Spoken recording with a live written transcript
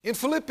In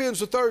Philippians,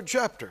 the 3rd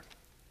chapter,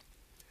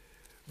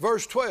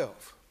 verse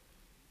 12,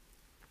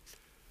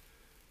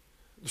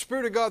 the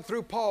Spirit of God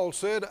through Paul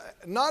said,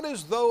 "Not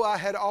as though I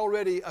had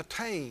already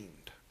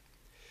attained,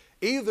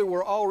 either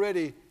were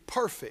already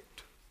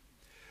perfect,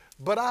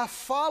 but I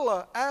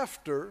follow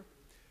after,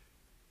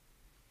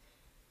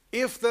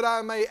 if that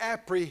I may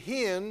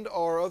apprehend,"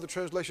 or other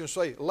translations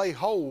say, lay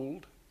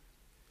hold,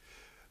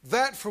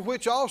 "that for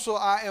which also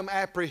I am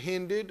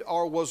apprehended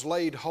or was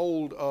laid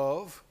hold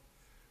of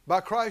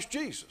by Christ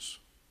Jesus."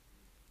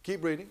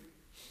 Keep reading.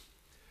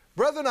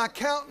 "Brethren, I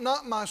count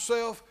not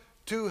myself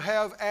to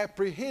have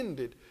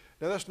apprehended."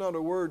 Now that's not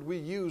a word we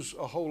use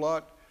a whole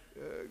lot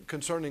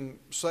concerning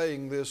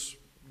saying this,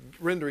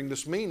 rendering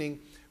this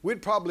meaning.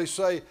 We'd probably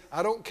say,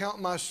 I don't count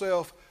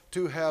myself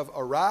to have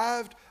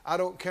arrived. I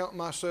don't count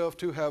myself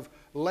to have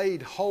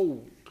laid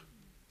hold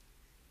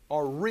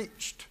or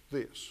reached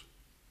this,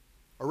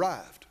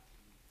 arrived.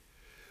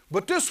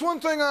 "But this one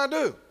thing I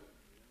do,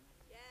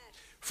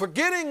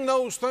 forgetting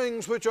those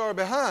things which are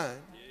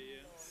behind,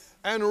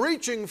 and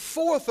reaching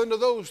forth unto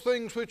those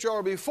things which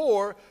are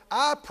before,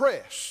 I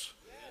press."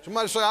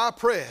 Somebody say, I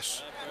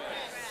press.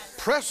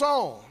 Press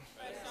on.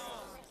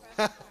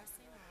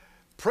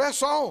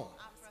 Press on.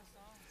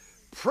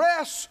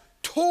 Press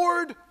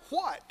toward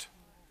what?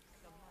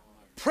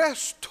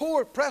 Press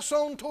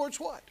on towards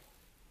what?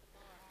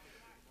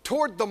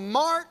 Toward the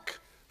mark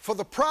for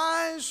the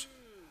prize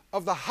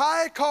of the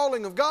high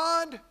calling of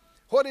God.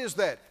 What is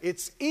that?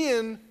 It's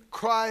in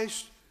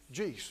Christ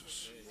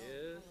Jesus.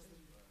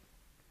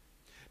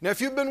 Now, if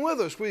you've been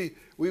with us, we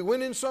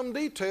went in some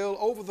detail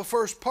over the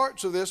first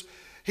parts of this.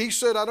 He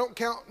said, I don't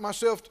count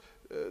myself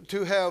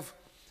to have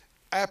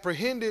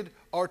apprehended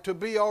or to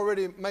be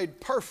already made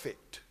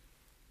perfect.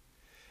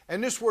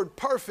 And this word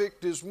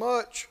perfect is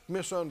much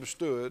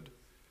misunderstood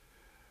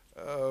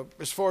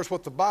as far as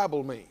what the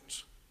Bible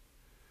means.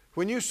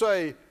 When you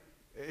say,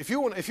 if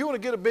you want to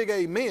get a big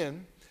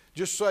amen,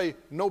 just say,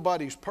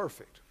 nobody's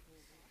perfect.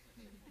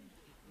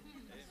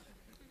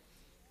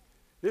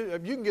 You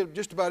can get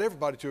just about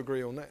everybody to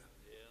agree on that.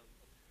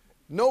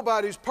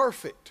 Nobody's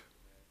perfect.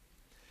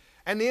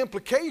 And the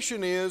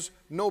implication is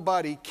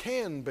nobody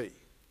can be.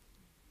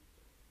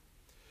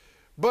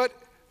 But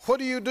what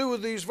do you do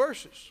with these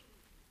verses?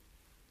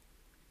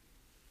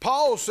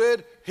 Paul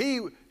said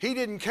he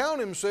didn't count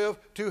himself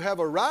to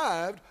have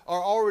arrived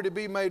or already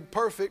be made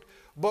perfect,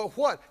 but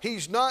what?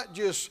 He's not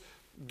just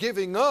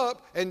giving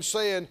up and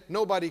saying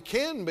nobody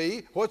can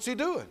be. What's he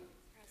doing?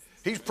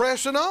 He's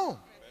pressing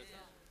on.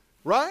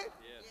 Right?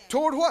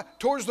 Toward what?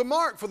 Towards the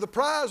mark for the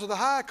prize of the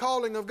high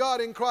calling of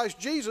God in Christ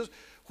Jesus.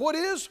 What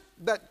is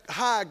that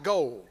high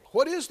goal?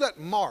 What is that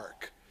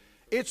mark?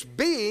 It's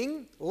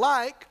being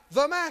like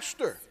the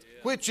Master,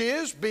 which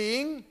is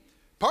being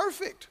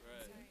perfect,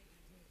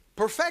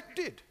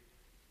 perfected.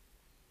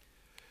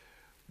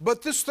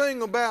 But this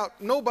thing about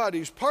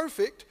nobody's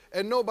perfect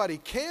and nobody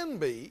can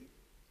be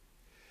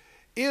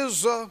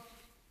is a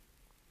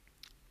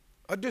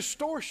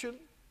distortion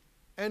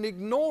and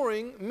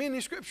ignoring many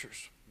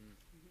scriptures.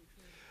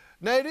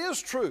 Now, it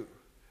is true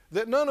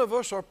that none of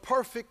us are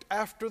perfect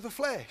after the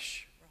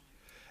flesh.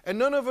 And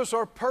none of us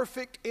are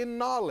perfect in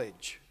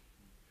knowledge.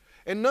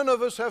 And none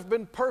of us have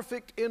been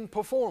perfect in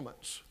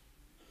performance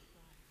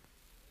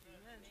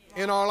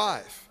in our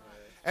life.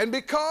 And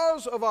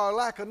because of our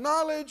lack of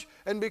knowledge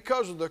and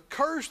because of the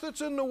curse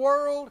that's in the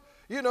world,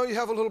 you know, you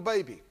have a little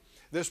baby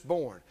that's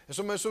born. And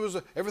somebody says,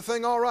 "Is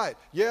everything all right?"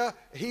 Yeah,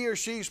 he or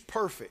she's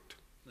perfect.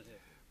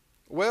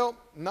 Well,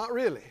 not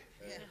really.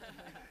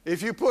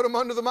 If you put them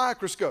under the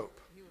microscope,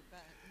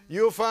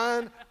 you'll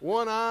find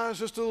one eye is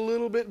just a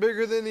little bit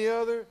bigger than the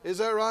other. Is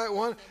that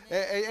right?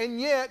 And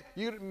yet,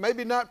 you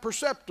maybe not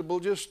perceptible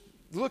just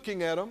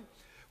looking at them.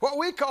 What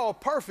we call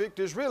perfect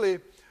is really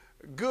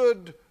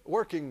good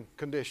working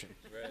condition.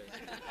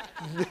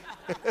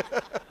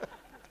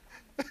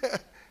 Right.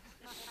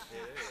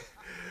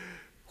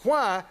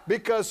 Why?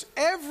 Because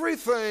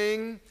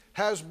everything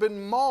has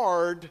been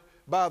marred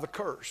by the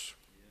curse.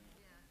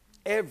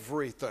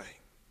 Everything.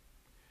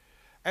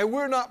 And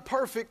we're not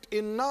perfect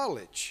in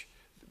knowledge.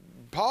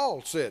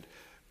 Paul said,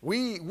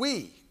 we,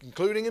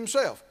 including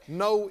himself,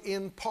 know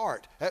in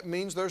part. That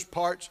means there's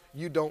parts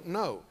you don't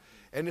know.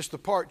 And it's the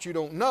parts you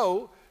don't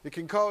know that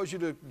can cause you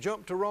to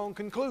jump to wrong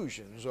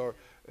conclusions, or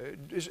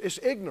it's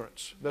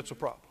ignorance that's a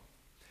problem.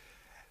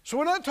 So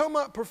we're not talking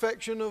about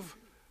perfection of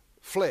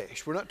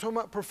flesh. We're not talking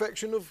about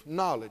perfection of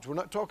knowledge. We're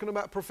not talking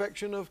about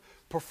perfection of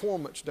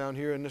performance down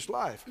here in this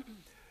life.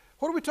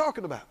 What are we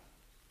talking about?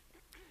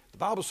 The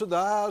Bible said the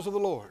eyes of the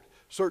Lord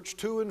search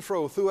to and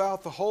fro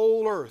throughout the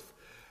whole earth.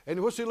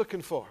 And what's he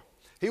looking for?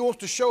 He wants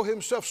to show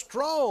himself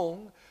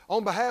strong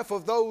on behalf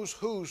of those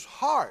whose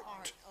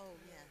heart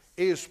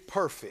is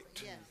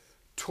perfect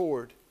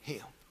toward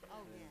him.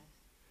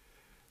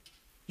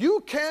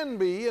 You can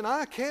be, and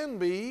I can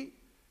be,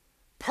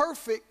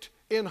 perfect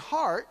in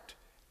heart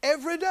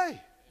every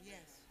day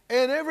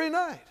and every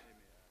night.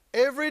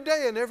 Every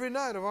day and every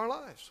night of our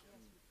lives.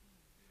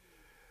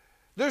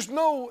 There's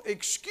no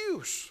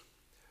excuse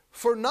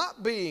for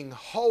not being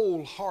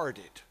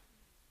wholehearted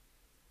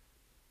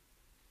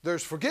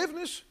There's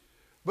forgiveness,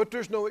 but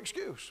there's no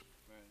excuse.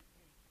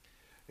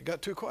 It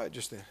got too quiet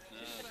just then.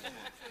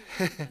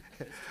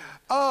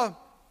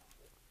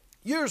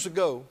 Years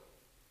ago,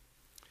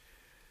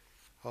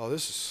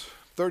 this is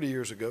 30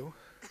 years ago,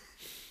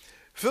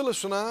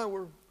 Phyllis and I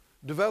were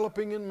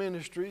developing in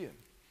ministry,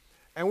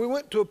 and we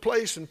went to a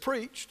place and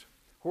preached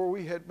where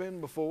we had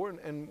been before,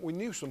 and we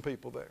knew some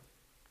people there.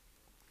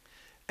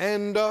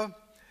 And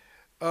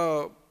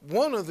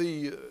one of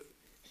the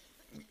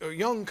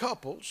young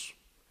couples,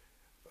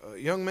 a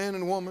young man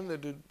and woman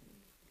that had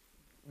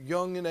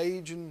young in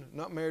age and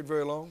not married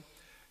very long,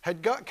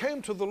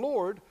 came to the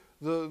Lord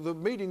the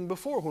meeting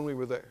before when we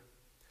were there.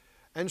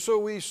 And so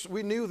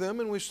we knew them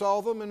and we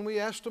saw them and we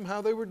asked them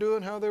how they were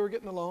doing, how they were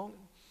getting along.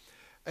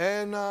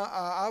 And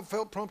I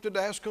felt prompted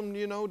to ask them,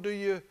 you know,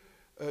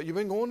 you've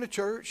been going to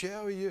church?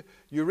 Yeah,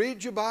 you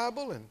read your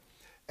Bible?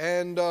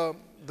 And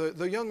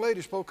the young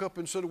lady spoke up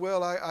and said,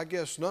 well, I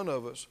guess none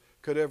of us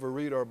could ever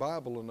read our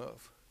Bible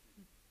enough.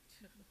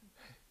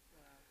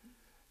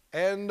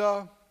 And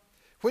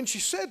when she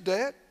said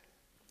that,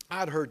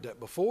 I'd heard that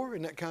before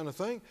and that kind of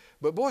thing.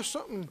 But boy,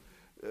 something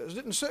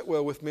didn't sit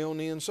well with me on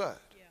the inside.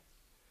 Yeah.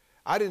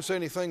 I didn't say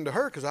anything to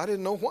her because I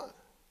didn't know why.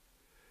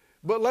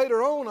 But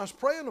later on, I was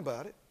praying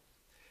about it,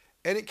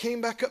 and it came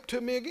back up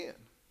to me again.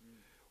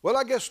 Well,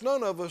 I guess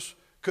none of us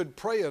could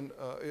pray and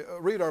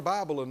read our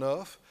Bible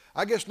enough.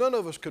 I guess none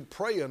of us could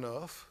pray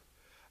enough.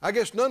 I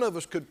guess none of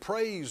us could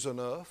praise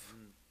enough.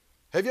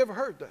 Have you ever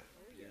heard that?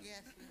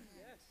 Yes.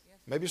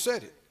 Maybe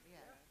said it.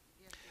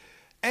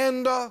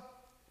 And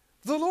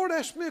the Lord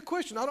asked me a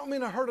question. I don't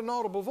mean I heard an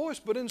audible voice,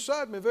 but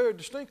inside me very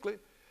distinctly,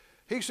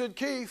 He said,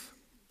 Keith,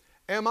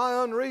 am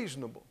I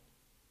unreasonable?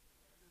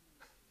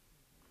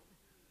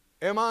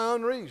 Am I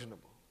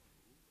unreasonable?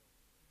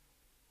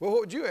 Well,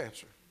 what would you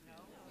answer?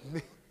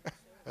 No.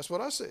 That's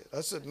what I said.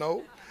 I said,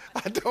 no,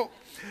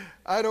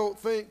 I don't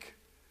think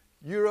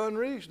you're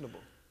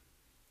unreasonable.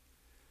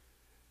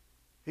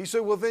 He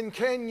said, well, then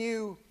can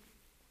you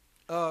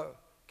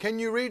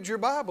read your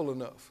Bible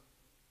enough?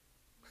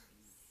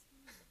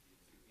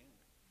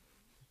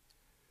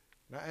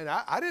 And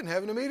I didn't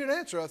have an immediate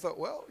answer. I thought,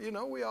 well, you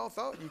know, we all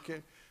thought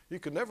you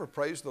could never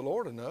praise the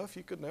Lord enough.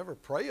 You could never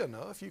pray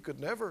enough. You could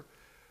never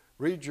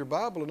read your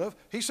Bible enough.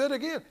 He said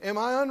again, am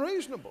I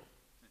unreasonable?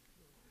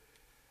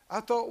 I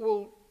thought,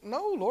 well,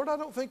 no, Lord, I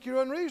don't think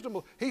you're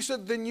unreasonable. He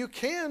said, then you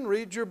can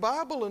read your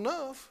Bible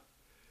enough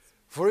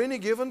for any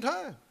given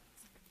time.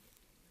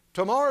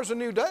 Tomorrow's a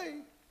new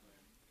day,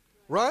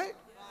 right?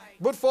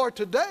 But for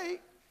today,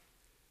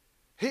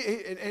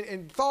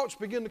 and thoughts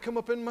begin to come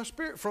up in my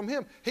spirit from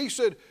Him. He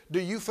said, do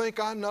you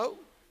think I know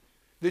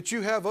that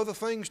you have other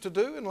things to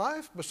do in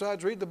life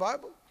besides read the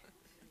Bible?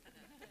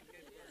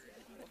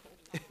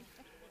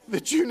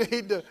 That you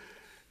need to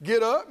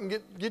get up and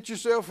get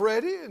yourself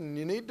ready, and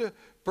you need to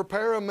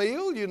prepare a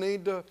meal, you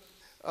need to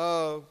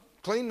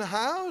clean the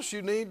house,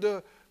 you need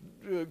to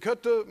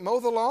mow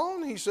the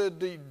lawn. He said,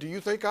 do you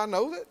think I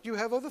know that you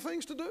have other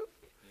things to do?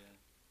 Yeah.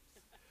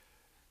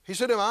 He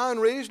said, am I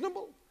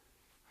unreasonable?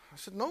 I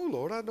said, no,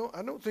 Lord, I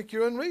don't think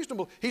you're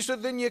unreasonable. He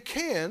said, then you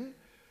can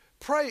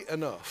pray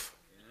enough.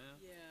 Yeah.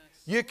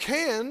 Yes. You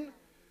can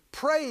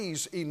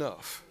praise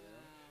enough.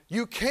 Yeah.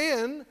 You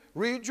can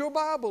read your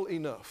Bible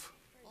enough.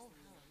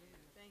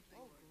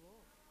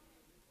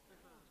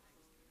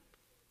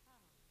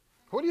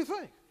 What do you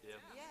think? Yeah.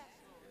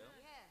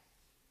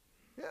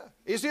 Yeah.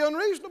 Is he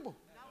unreasonable?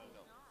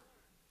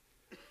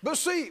 No. But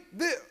see,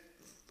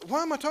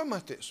 why am I talking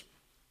about this?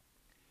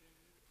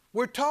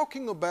 We're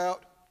talking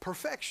about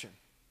perfection.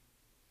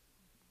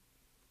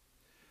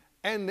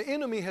 And the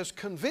enemy has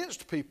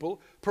convinced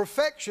people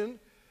perfection,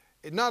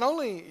 not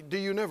only do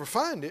you never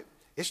find it,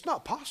 it's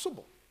not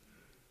possible.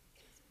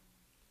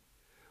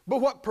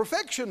 But what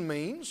perfection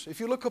means, if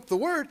you look up the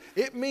word,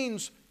 it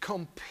means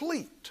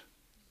complete.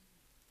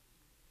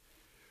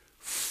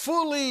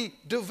 Fully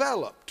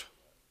developed,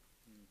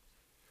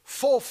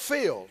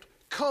 fulfilled,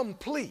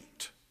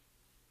 complete,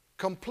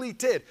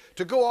 completed,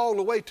 to go all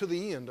the way to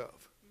the end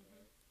of.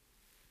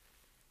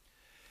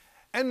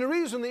 And the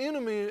reason the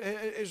enemy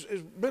has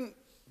been,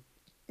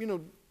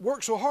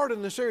 worked so hard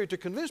in this area to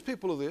convince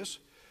people of this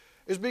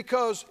is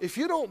because if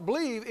you don't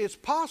believe it's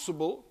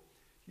possible,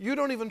 you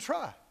don't even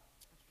try.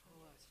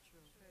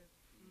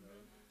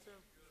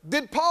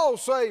 Did Paul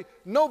say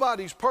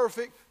nobody's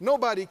perfect,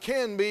 nobody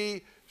can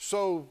be,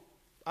 so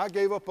I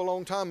gave up a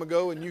long time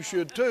ago and you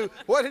should too?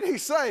 What did he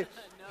say?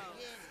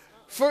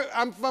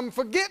 I'm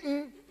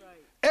forgetting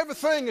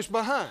everything is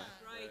behind.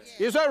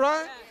 Is that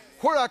right?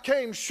 Where I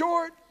came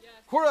short,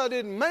 where I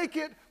didn't make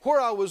it, where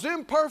I was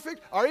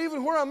imperfect, or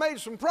even where I made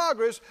some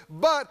progress,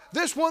 but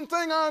this one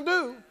thing I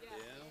do,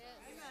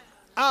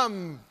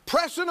 I'm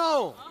pressing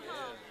on.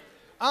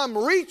 I'm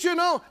reaching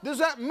on. Does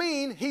that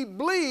mean he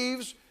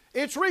believes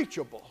it's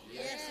reachable?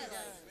 Yes.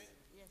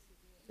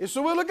 It's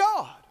the will of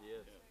God.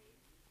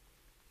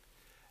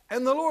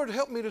 And the Lord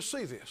helped me to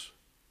see this.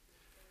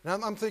 Now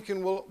I'm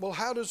thinking, well,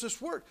 how does this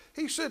work?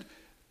 He said,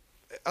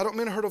 I don't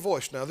mean I heard a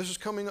voice now. This is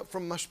coming up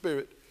from my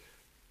spirit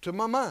to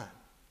my mind.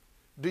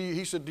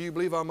 He said, do you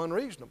believe I'm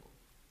unreasonable?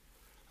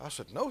 I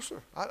said, no,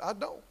 sir, I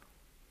don't.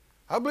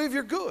 I believe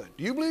you're good.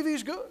 Do you believe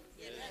he's good?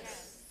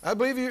 Yes. I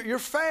believe you're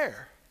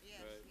fair.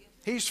 Yes.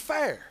 He's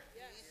fair.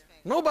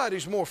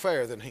 Nobody's more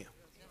fair than him.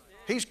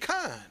 He's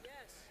kind.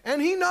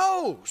 And he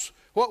knows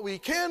what we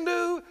can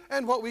do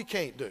and what we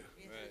can't do.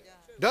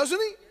 Doesn't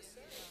he?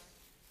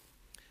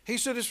 He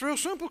said, it's real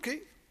simple,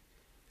 Keith.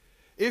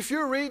 If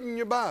you're reading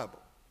your Bible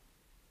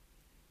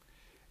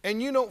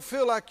and you don't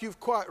feel like you've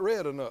quite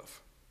read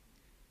enough,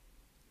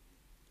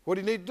 what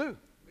do you need to do?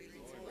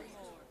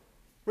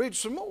 Read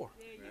some more.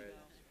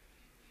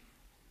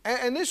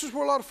 And this is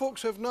where a lot of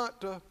folks have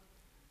not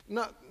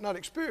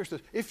experienced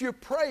this. If you're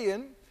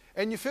praying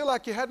and you feel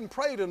like you hadn't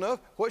prayed enough,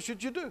 what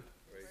should you do?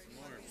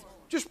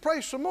 Just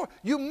pray some more.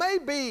 You may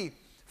be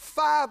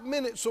 5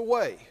 minutes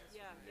away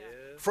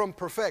from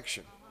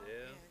perfection.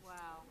 Wow.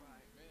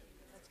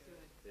 That's good.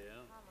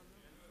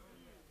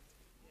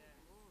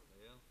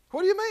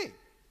 What do you mean?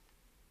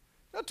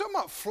 We're not talking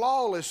about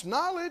flawless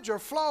knowledge or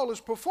flawless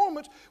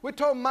performance. We're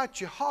talking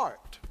about your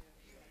heart.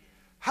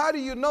 How do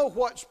you know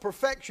what's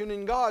perfection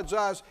in God's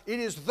eyes? It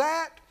is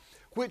that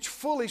which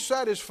fully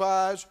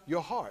satisfies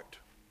your heart.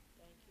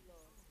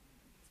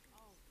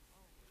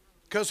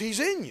 Because he's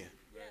in you.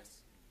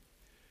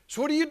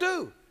 So what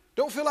do?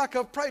 Don't feel like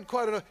I've prayed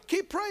quite enough.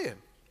 Keep praying.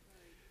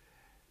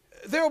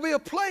 There will be a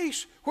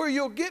place where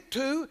you'll get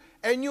to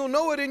and you'll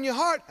know it in your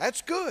heart.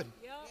 That's good.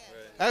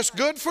 That's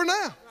good for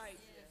now.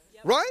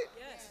 Right?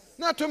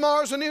 Not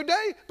tomorrow's a new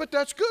day, but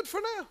that's good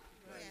for now.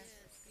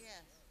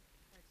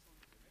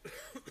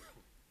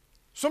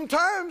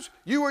 Sometimes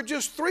you were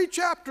just 3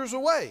 chapters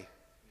away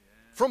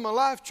from a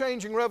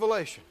life-changing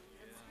revelation.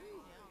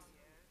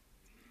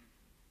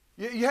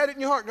 You had it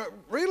in your heart. Now,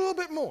 read a little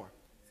bit more.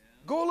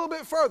 Go a little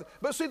bit further.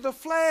 But see, the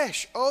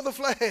flesh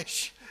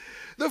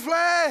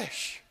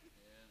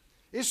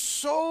is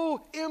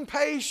so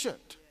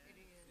impatient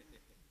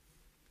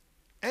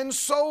and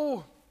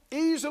so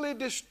easily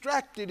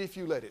distracted if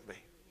you let it be.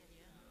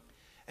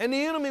 And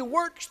the enemy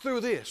works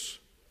through this.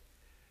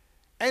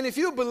 And if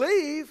you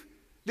believe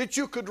that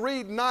you could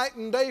read night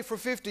and day for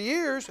 50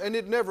 years and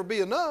it'd never be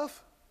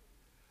enough,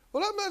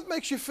 well, that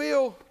makes you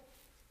feel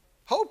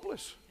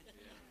hopeless.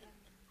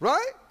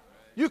 Right?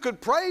 You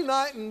could pray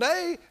night and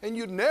day and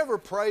you'd never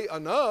pray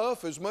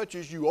enough as much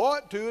as you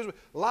ought to.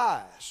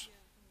 Lies.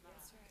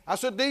 I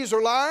said these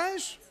are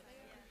lies.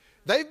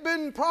 They've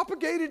been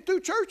propagated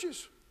through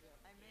churches,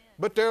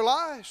 but they're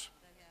lies.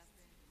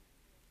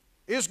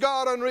 Is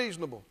God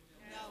unreasonable?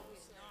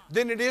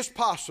 Then it is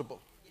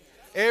possible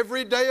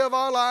every day of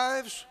our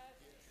lives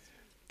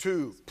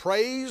to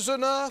praise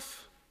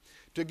enough,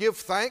 to give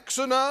thanks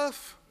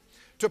enough,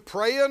 to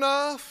pray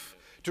enough,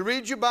 to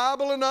read your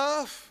Bible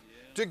enough,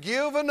 to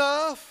give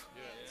enough.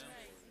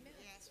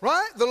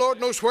 Right? The Lord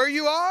knows where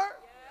you are.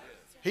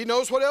 He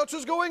knows what else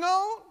is going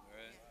on.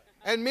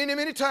 And many,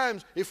 many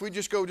times, if we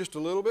just go just a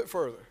little bit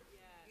further,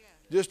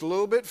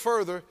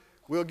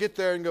 we'll get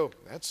there and go,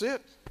 that's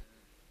it.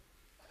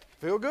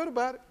 Feel good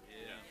about it.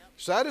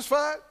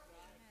 Satisfied.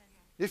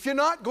 If you're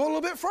not, go a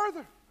little bit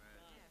further.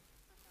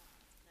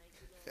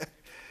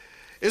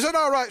 Is that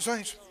all right,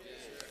 saints?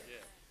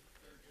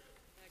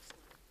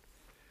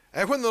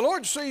 And when the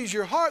Lord sees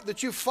your heart,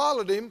 that you've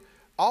followed Him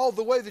all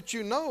the way that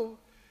you know,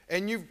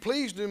 and you've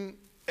pleased Him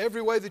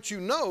every way that you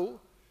know,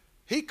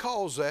 He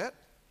calls that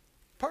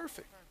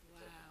perfect.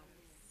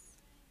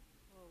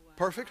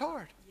 Perfect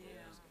heart.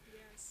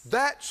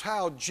 That's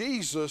how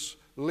Jesus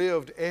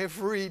lived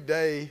every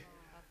day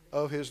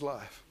of His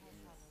life.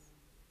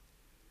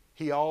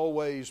 He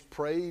always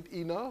prayed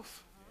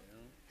enough.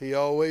 He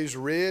always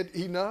read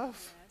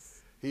enough.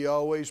 He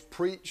always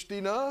preached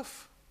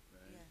enough.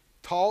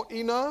 Taught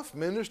enough,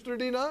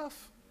 ministered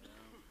enough.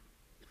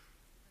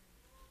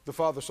 The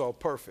Father saw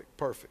perfect.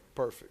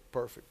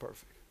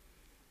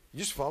 You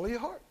just follow your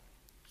heart.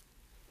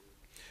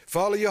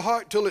 Follow your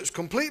heart till it's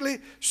completely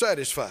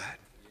satisfied.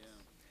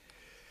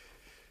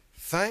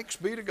 Thanks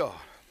be to God.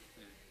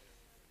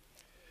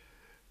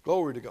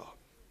 Glory to God.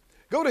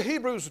 Go to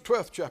Hebrews, the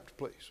 12th chapter,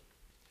 please.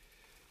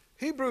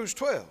 Hebrews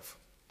 12,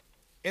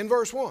 in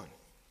verse 1.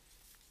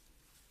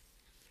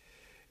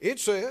 It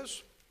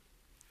says,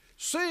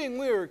 seeing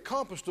we are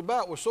compassed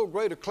about with so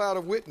great a cloud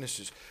of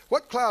witnesses.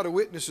 What cloud of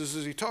witnesses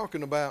is he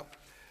talking about?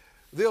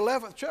 The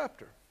 11th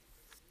chapter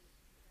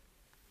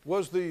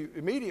was the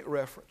immediate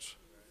reference.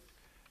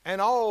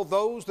 And all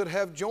those that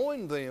have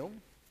joined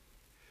them,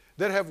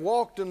 that have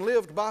walked and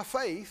lived by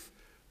faith,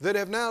 that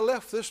have now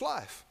left this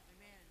life.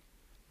 Amen.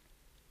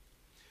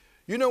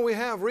 You know, we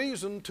have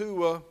reason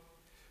to,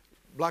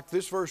 like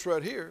this verse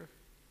right here,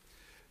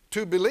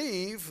 to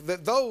believe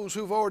that those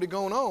who've already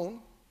gone on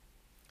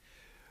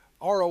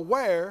are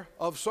aware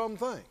of some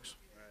things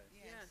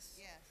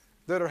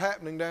that are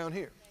happening down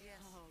here.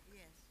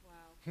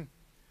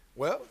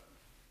 Well,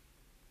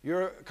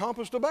 you're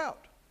compassed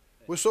about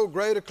with so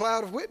great a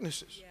cloud of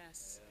witnesses.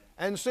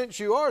 And since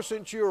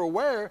you're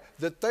aware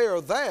that they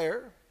are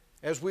there,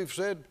 as we've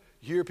said,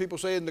 you hear people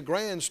say in the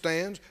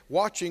grandstands,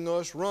 watching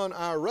us run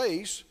our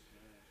race,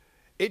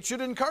 it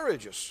should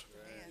encourage us.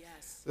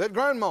 That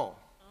grandma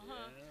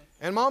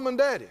and mom and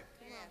daddy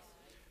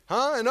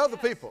Huh? And other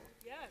people.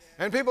 Yes.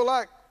 And people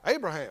like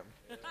Abraham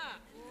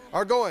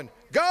are going,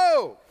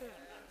 go.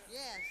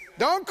 Yes.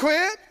 Don't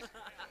quit.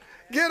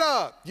 Get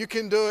up. You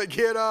can do it.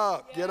 Get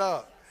up. Get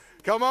up.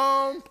 Come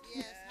on.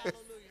 Yes.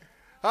 Hallelujah.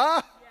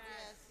 Huh?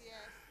 Yes. Yes.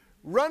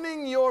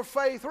 Running your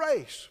faith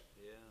race.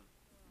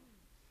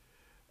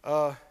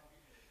 I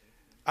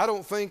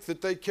don't think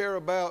that they care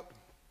about,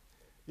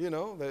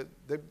 that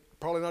they're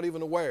probably not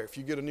even aware if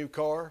you get a new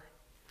car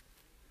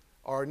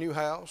or a new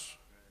house.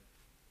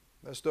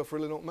 That stuff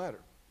really don't matter,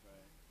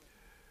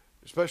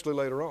 especially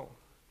later on.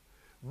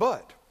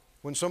 But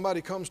when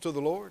somebody comes to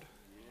the Lord,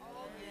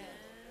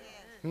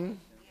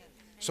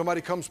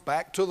 somebody comes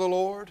back to the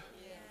Lord,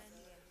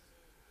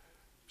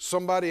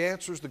 somebody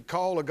answers the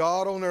call of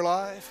God on their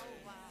life,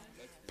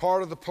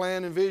 part of the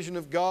plan and vision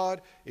of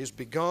God is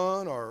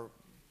begun or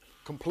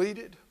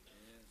completed.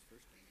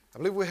 I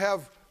believe we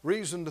have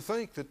reason to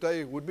think that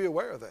they would be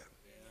aware of that.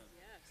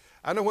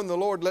 I know when the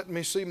Lord let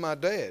me see my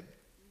dad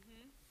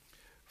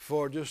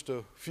for just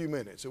a few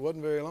minutes. It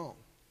wasn't very long.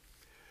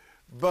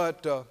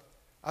 But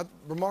I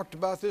remarked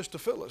about this to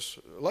Phyllis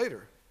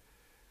later.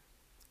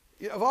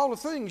 Of all the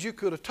things you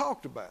could have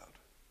talked about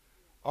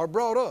or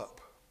brought up,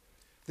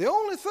 the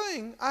only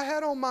thing I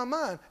had on my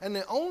mind and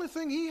the only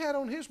thing he had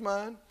on his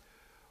mind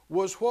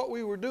was what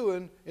we were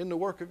doing in the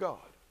work of God.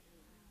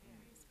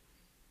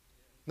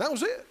 And that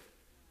was it.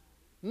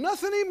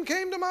 Nothing even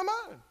came to my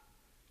mind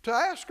to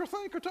ask or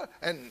think or to,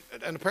 and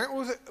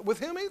apparently with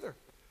him either.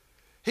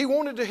 He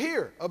wanted to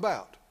hear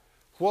about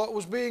what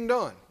was being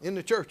done in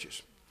the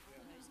churches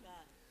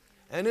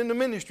and in the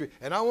ministry,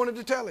 and I wanted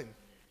to tell him.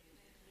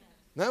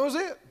 And that was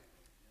it.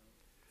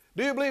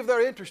 Do you believe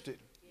they're interested?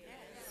 Yes.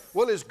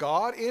 Well, is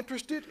God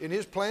interested in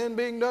His plan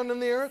being done in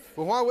the earth?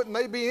 Well, why wouldn't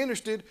they be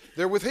interested?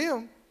 They're with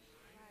Him.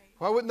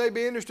 Why wouldn't they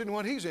be interested in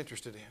what He's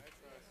interested in?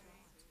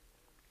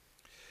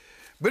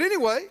 But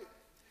anyway,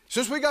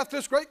 since we got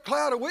this great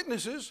cloud of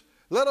witnesses,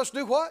 let us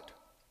do what?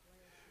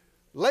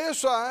 Lay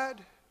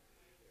aside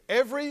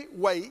every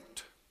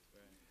weight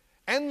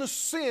and the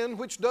sin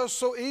which does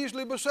so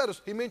easily beset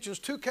us. He mentions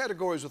two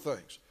categories of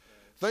things.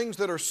 Things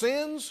that are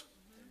sins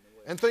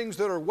and things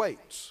that are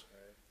weights.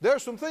 There are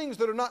some things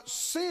that are not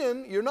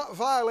sin. You're not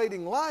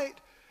violating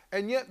light,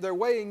 and yet they're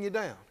weighing you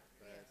down.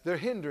 They're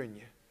hindering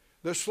you.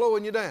 They're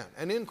slowing you down.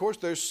 And then, of course,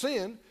 there's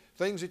sin,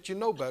 things that you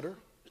know better.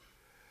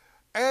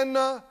 And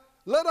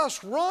let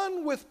us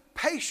run with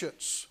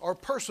patience or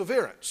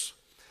perseverance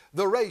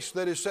the race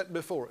that is set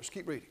before us.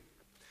 Keep reading.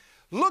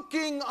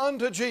 Looking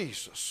unto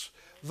Jesus,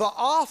 the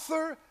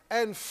author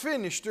and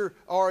finisher,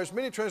 or as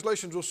many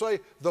translations will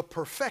say, the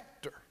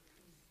perfecter.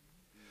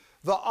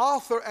 The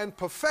author and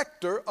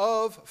perfecter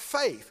of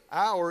faith.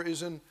 Our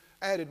is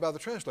added by the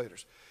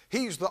translators.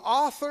 He's the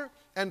author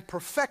and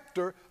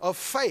perfecter of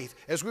faith.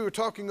 As we were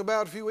talking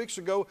about a few weeks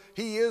ago,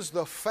 He is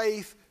the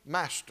faith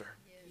master.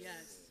 Yes.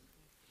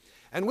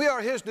 And we are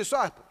His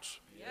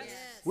disciples. Yes.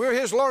 We're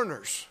His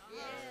learners.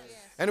 Yes.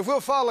 And if we'll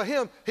follow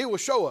Him, He will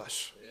show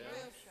us.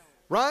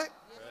 Right?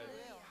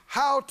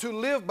 How to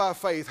live by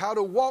faith, how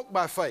to walk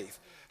by faith,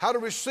 how to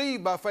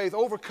receive by faith,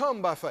 overcome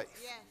by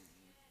faith. Yes.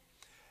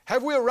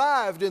 Have we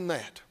arrived in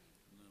that?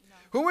 No.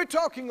 When we're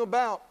talking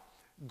about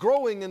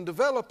growing and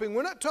developing,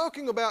 we're not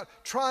talking about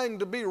trying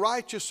to be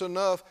righteous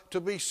enough to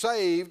be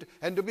saved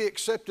and to be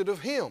accepted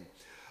of Him.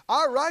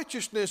 Our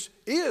righteousness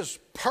is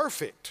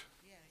perfect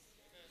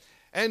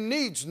and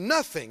needs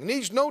nothing,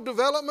 needs no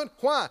development.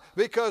 Why?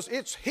 Because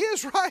it's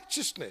His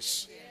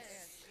righteousness.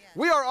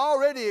 We are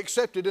already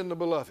accepted in the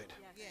Beloved.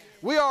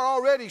 We are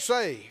already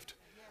saved.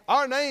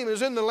 Our name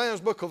is in the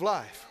Lamb's Book of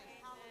Life.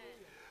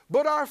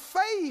 But our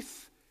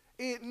faith,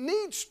 it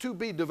needs to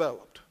be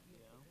developed.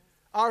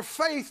 Our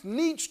faith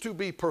needs to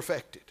be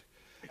perfected.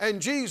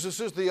 And Jesus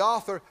is the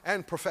author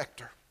and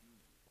perfecter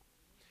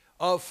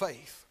of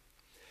faith.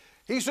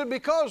 He said,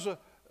 because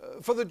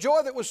for the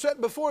joy that was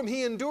set before Him,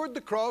 He endured the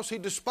cross, He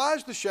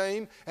despised the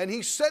shame, and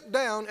He sat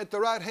down at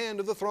the right hand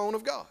of the throne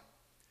of God.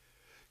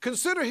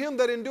 Consider Him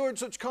that endured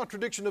such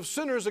contradiction of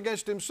sinners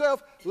against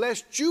Himself,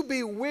 lest you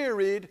be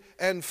wearied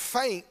and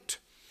faint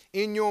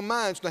in your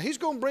minds. Now, He's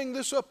going to bring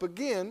this up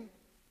again.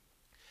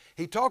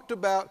 He talked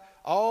about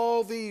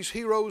all these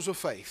heroes of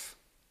faith.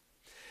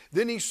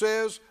 Then He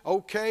says,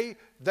 okay,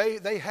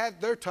 they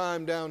had their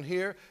time down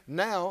here.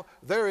 Now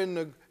they're in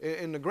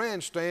the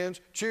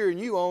grandstands cheering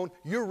you on.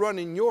 You're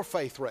running your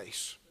faith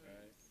race.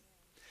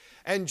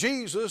 And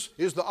Jesus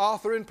is the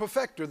author and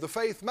perfecter, the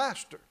faith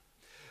master.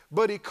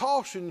 But He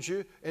cautions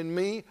you and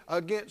me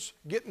against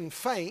getting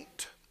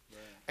faint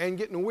and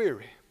getting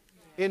weary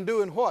in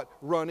doing what?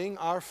 Running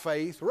our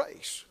faith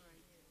race.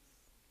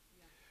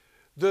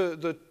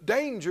 The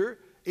danger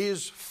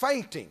is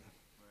fainting.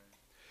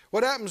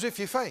 What happens if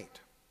you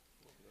faint?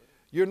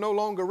 You're no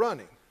longer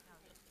running.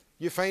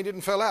 You fainted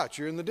and fell out.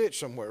 You're in the ditch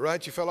somewhere,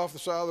 right? You fell off the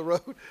side of the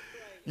road.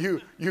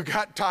 You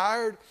got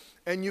tired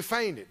and you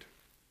fainted.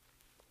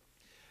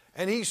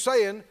 And He's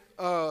saying,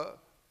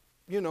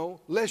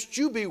 lest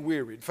you be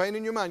wearied, faint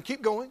in your mind.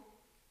 Keep going.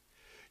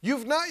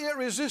 You've not yet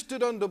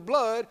resisted unto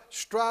blood,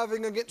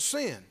 striving against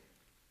sin.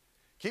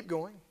 Keep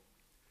going.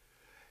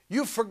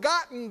 You've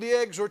forgotten the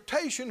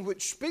exhortation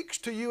which speaks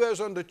to you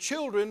as unto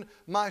children.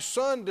 My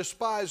son,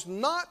 despise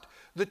not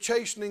the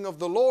chastening of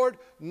the Lord,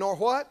 nor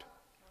what?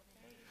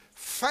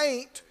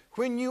 Faint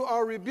when you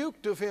are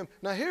rebuked of him.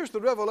 Now here's the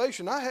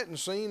revelation I hadn't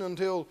seen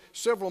until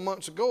several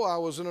months ago. I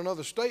was in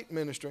another state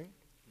ministering.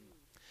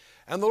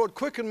 And the Lord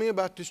quickened me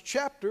about this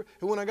chapter.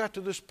 And when I got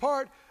to this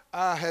part,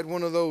 I had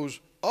one of those,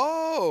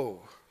 oh,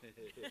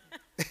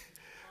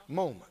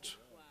 moments.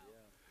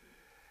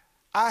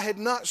 I had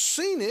not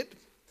seen it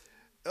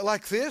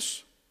like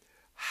this.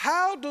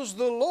 How does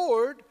the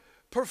Lord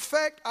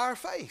perfect our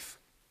faith?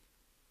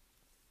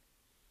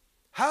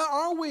 How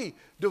are we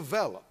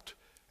developed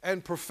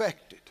and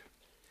perfected?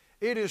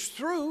 It is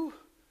through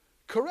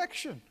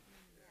correction.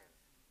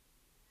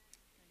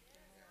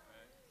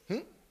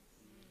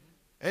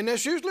 And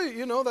that's usually,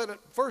 you know, that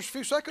first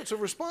few seconds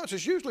of response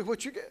is usually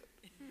what you get.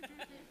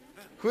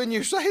 When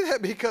you say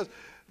that, because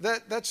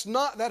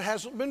that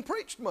hasn't been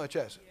preached much,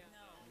 has it?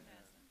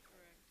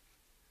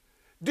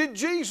 Did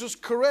Jesus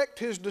correct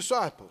his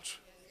disciples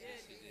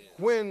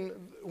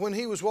when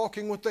he was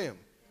walking with them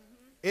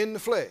in the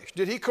flesh?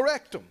 Did he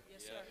correct them?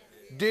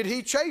 Did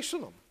he chasten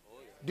them?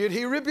 Did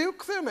he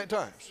rebuke them at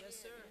times?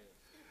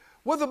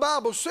 Well, the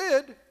Bible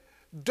said,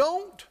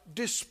 don't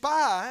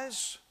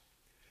despise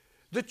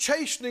the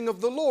chastening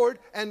of the Lord,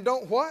 and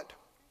don't what?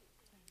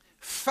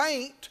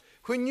 Faint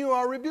when you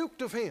are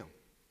rebuked of him.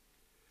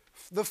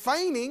 The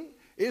fainting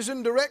is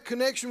in direct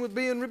connection with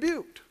being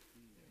rebuked.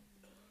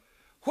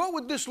 What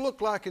would this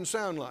look like and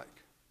sound like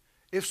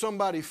if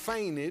somebody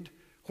fainted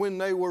when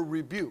they were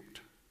rebuked?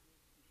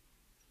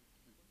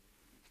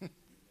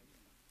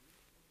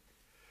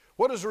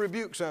 What does a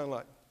rebuke sound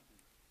like?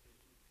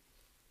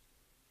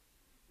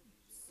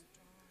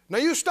 Now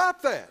you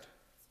stop that.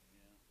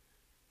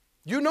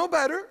 You know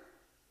better.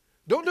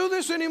 Don't do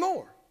this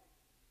anymore.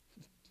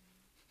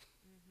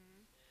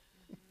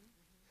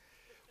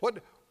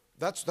 What?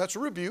 That's a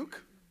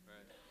rebuke.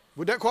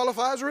 Would that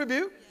qualify as a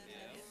rebuke?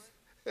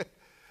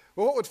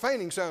 Well, what would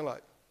fainting sound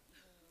like?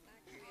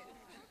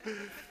 I've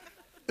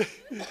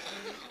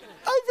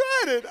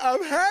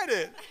had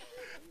it.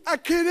 I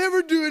can't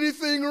ever do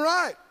anything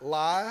right.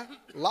 Lie.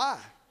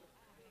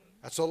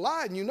 That's a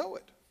lie, and you know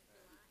it.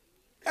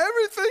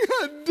 Everything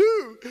I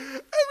do,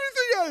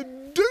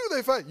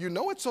 they find. You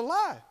know it's a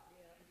lie.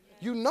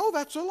 You know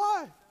that's a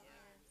lie.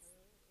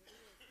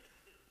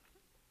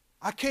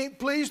 I can't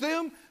please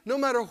them no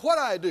matter what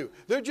I do.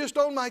 They're just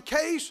on my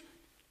case.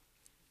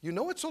 You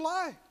know it's a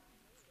lie.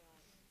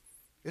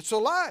 It's a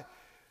lie.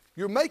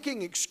 You're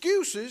making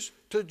excuses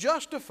to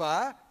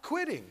justify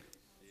quitting.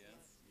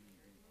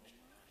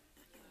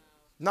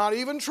 Not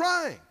even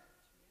trying.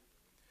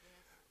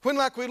 When,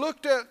 like we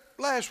looked at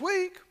last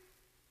week,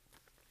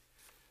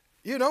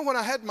 you know, when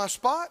I had my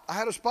spot, I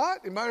had a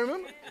spot. Anybody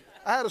remember?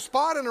 I had a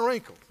spot and a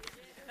wrinkle.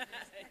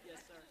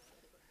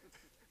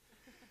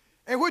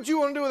 And what do you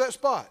want to do with that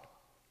spot?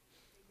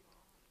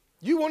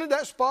 You wanted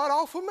that spot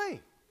off of me.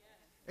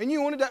 And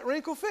you wanted that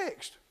wrinkle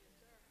fixed.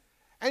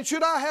 And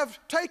should I have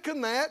taken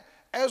that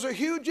as a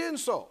huge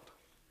insult?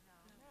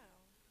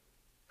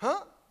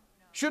 Huh?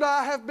 Should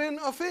I have been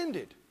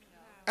offended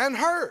and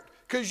hurt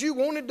because you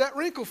wanted that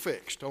wrinkle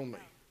fixed on me?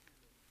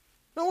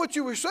 No, what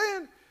you were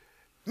saying,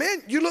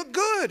 man, you look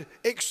good,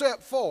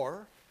 except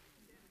for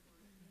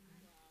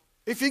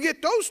if you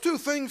get those two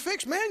things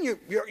fixed, man,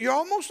 you're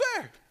almost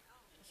there.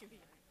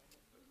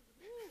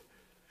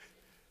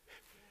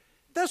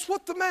 That's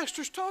what the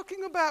Master's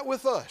talking about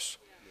with us.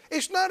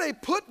 It's not a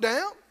put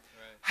down.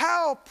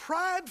 How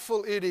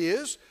prideful it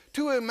is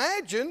to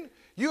imagine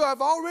you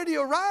have already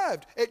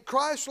arrived at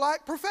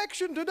Christ-like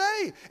perfection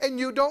today and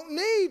you don't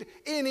need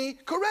any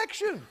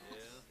correction.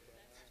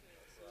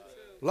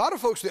 A lot of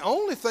folks, the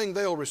only thing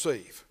they'll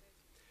receive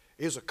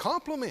is a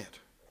compliment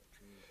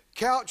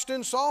couched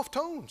in soft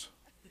tones.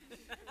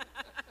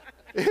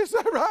 Is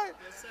that right?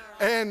 Yes, sir.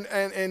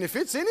 And if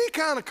it's any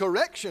kind of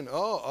correction,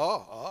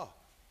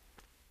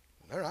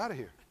 they're out of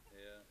here.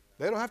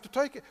 They don't have to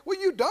take it. Well,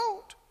 you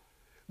don't.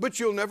 But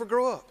you'll never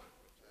grow up.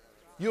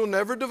 You'll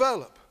never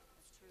develop.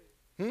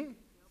 And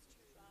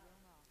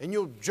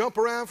you'll jump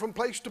around from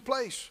place to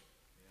place.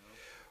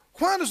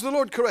 Why does the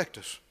Lord correct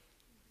us?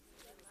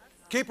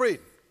 Keep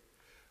reading.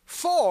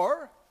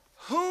 For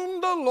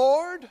whom the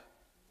Lord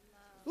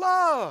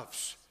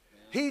loves,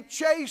 He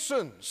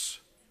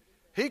chastens,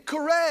 He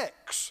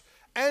corrects,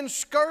 and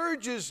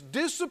scourges,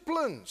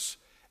 disciplines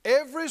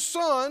every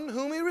son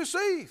whom He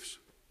receives.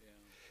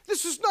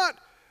 This is not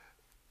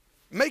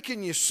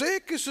making you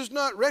sick. This is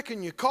not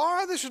wrecking your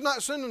car. This is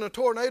not sending a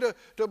tornado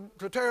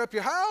to tear up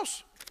your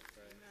house.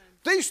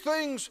 Right. These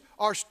things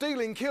are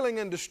stealing, killing,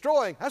 and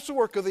destroying. That's the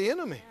work of the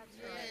enemy.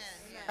 Yes.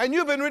 And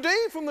you've been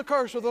redeemed from the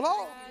curse of the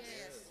law.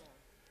 Yes.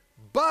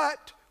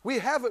 But we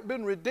haven't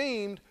been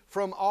redeemed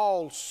from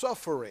all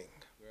suffering.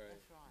 Right.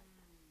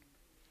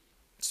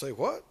 Say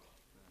what?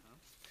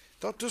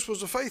 Thought this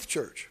was a faith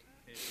church.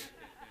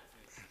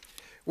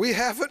 We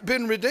haven't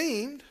been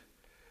redeemed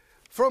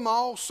from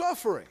all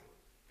suffering.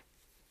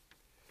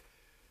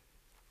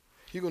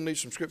 You're going to need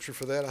some scripture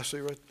for that, I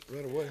see right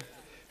away.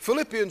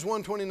 Philippians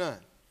 1:29.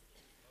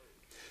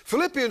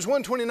 Philippians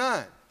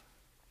 1:29.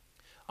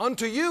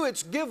 Unto you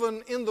it's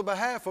given in the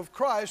behalf of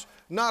Christ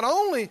not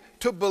only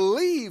to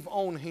believe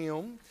on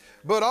Him,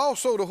 but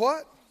also to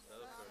what?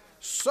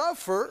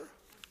 Suffer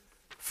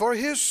for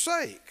His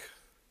sake.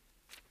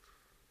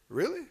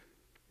 Really?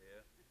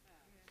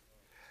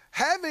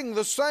 Having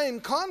the same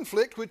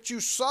conflict which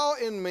you saw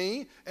in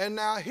me and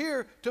now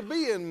here to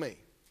be in me.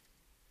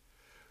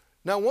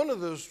 Now, one of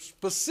the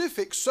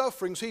specific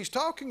sufferings he's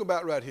talking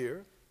about right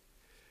here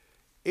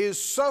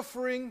is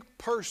suffering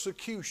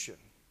persecution.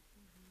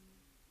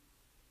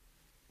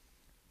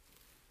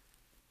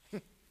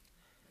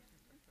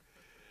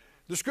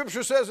 The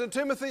scripture says in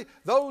Timothy,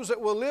 those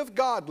that will live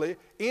godly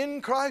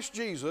in Christ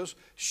Jesus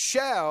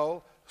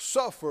shall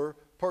suffer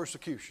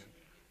persecution.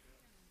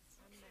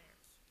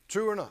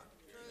 True or not?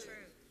 True.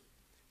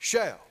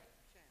 Shall.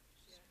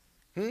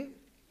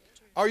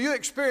 Are you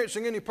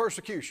experiencing any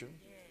persecution?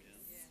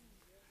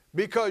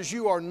 Because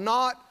you are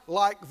not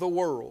like the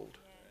world.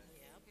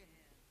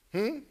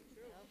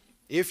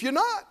 If you're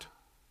not,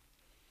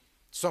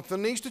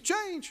 something needs to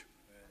change.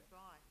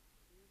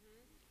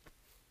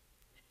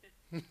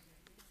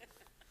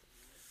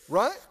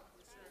 Right?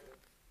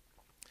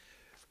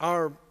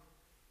 Our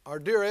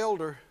dear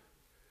elder,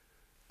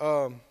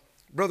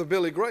 Brother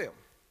Billy Graham,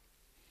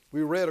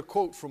 we read a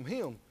quote from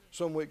him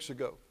some weeks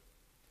ago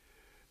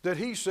that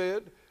he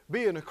said,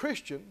 being a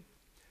Christian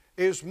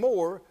is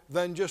more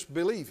than just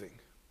believing.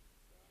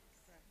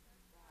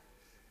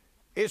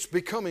 It's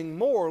becoming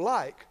more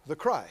like the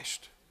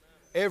Christ.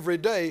 Every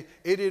day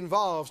it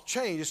involves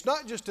change. It's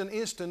not just an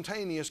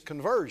instantaneous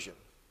conversion,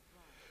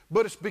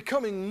 but it's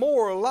becoming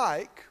more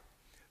like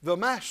the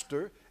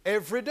Master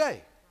every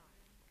day.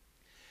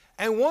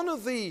 And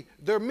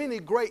there are many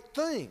great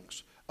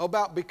things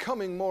about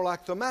becoming more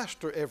like the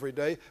Master every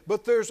day,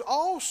 but there's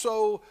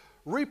also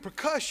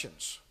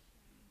repercussions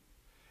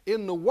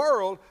in the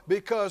world,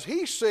 because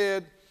he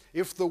said,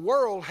 if the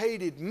world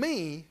hated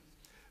me,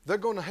 they're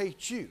going to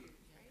hate you.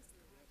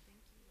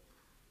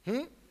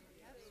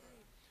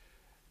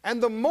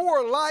 And the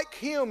more like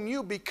him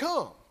you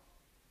become,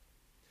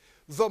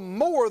 the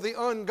more the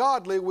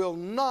ungodly will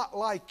not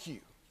like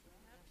you,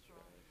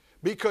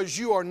 because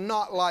you are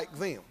not like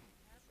them.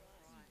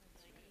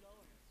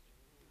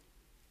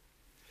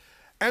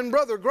 And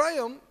Brother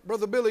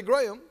Billy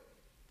Graham,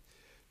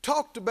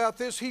 talked about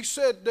this. He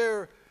said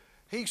there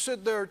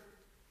are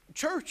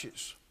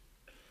churches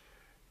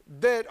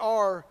that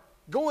are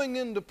going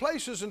into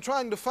places and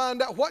trying to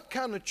find out what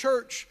kind of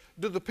church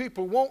do the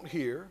people want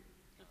here,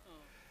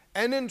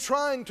 and then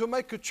trying to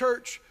make a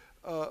church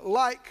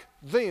like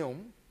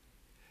them.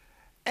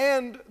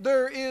 And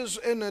there is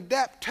an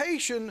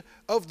adaptation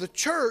of the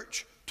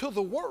church to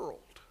the world.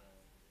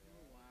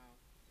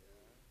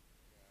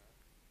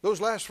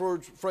 Those last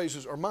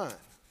phrases are mine.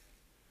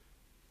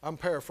 I'm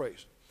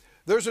paraphrasing.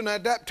 There's an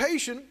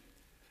adaptation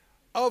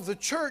of the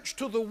church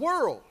to the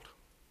world.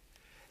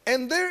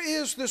 And there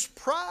is this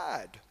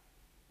pride.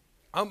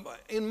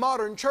 In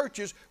modern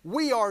churches,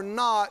 we are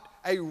not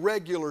a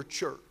regular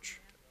church.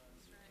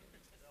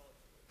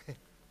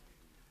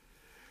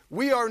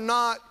 We are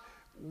not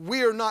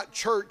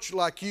church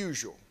like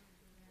usual.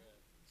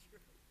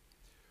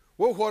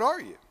 Well, what are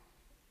you?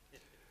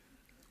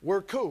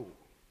 We're cool.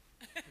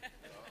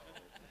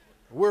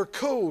 We're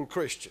cool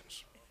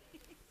Christians.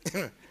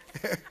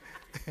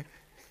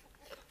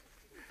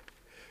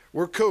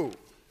 We're cool.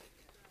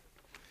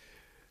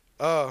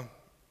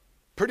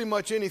 Pretty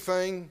much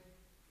anything,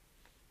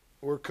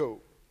 we're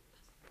cool.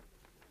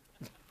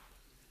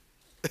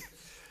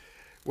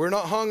 We're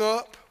not hung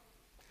up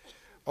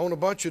on a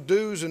bunch of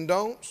do's and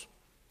don'ts.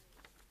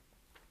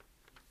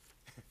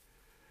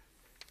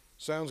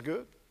 Sounds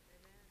good?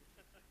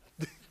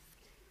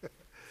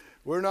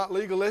 We're not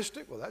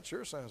legalistic. Well, that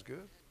sure sounds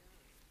good.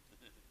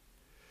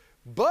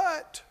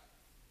 But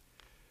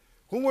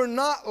when we're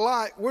not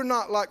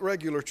like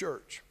regular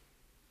church.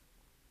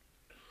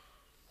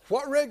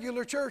 What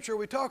regular church are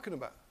we talking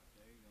about?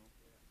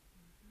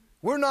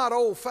 We're not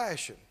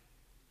old-fashioned.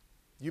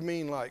 You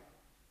mean like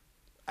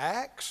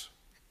Acts?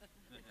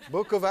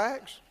 Book of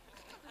Acts?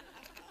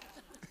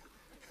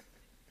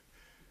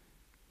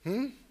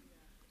 The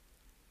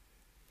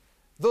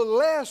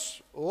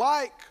less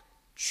like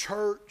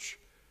church,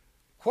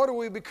 what are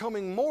we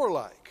becoming more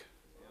like?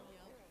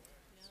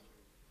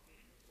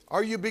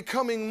 Are you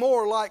becoming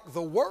more like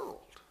the world?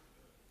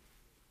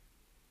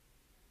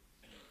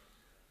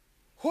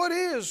 What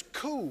is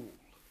cool?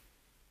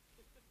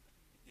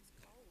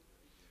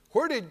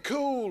 Where did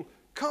cool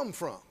come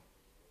from?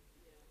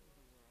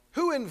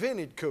 Who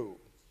invented cool?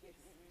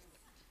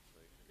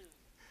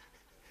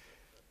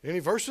 Any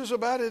verses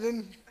about it?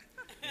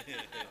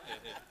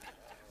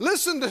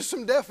 Listen to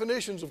some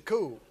definitions of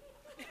cool.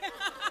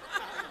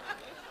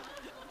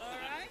 All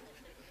right.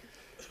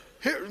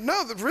 Here,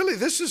 no, really,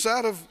 this is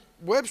out of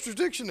Webster's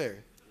Dictionary.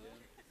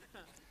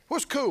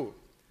 What's cool?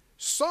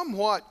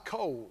 Somewhat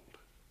cold.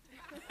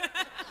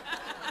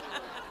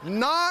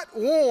 Not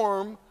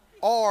warm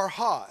or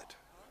hot.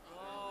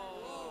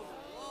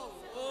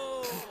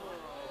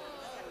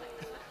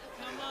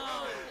 Come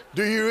on.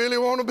 Do you really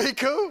want to be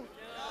cool?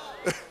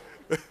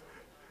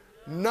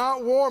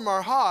 Not warm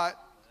or hot,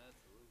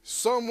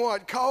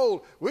 somewhat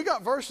cold. We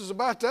got verses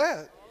about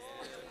that.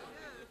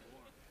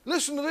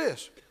 Listen to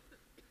this.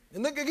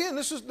 And then, again,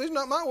 these are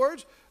not my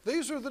words.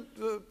 These are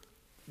the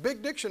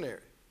big dictionary.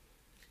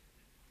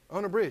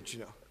 Unabridged, you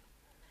know.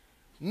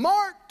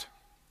 Marked,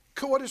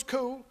 what is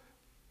cool?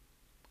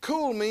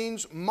 Cool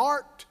means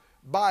marked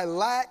by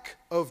lack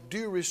of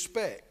due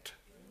respect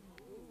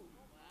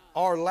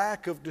or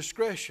lack of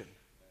discretion.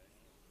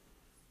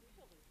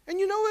 And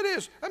you know it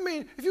is. I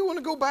mean, if you want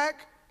to go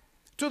back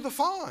to the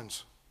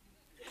Fonz.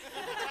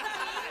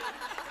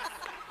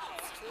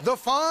 The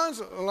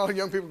Fonz, a lot of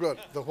young people go,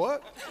 the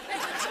what?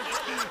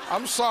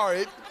 I'm sorry,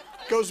 it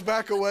goes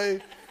back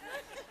away.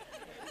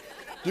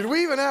 Did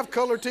we even have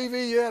color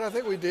TV yet? I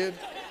think we did.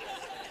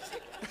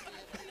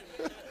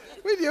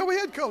 We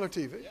had color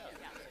TV.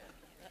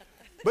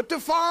 But the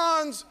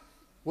Fonz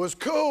was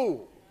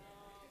cool.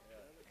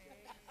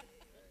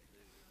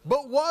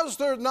 But was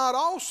there not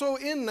also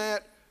in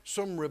that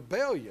some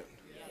rebellion?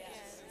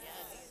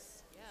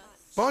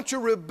 Bunch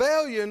of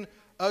rebellion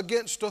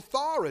against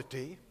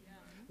authority,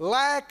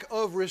 lack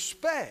of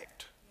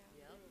respect.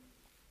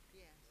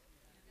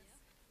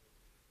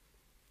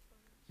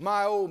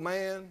 My old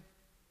man,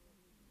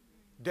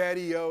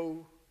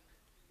 Daddy-o.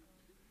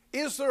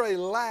 Is there a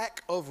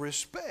lack of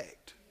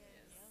respect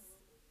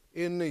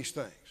in these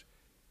things?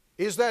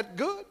 Is that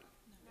good?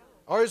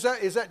 Or is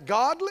that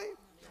godly?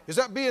 Is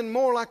that being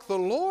more like the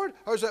Lord,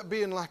 or is that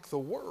being like the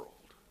world?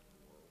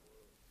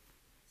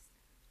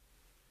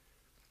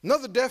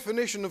 Another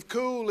definition of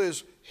cool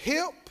is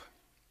hip,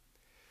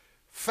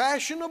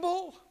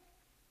 fashionable,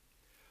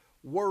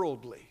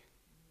 worldly.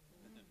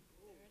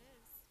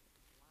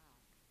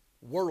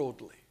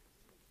 Worldly.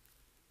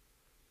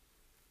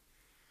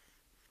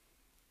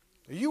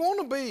 You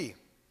want to be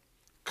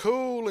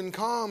cool and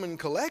calm and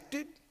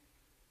collected.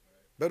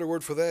 Better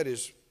word for that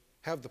is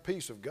have the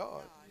peace of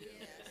God.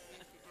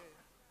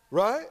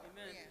 Right?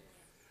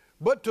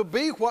 But to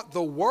be what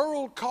the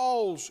world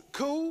calls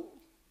cool,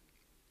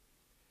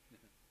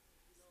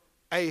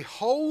 a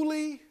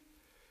holy,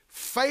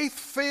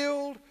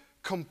 faith-filled,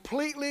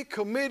 completely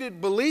committed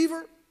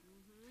believer,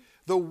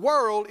 the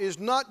world is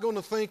not going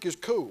to think is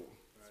cool.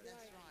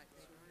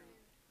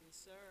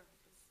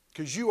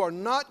 Because you are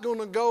not going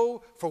to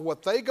go for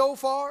what they go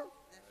for.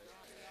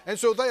 And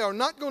so they are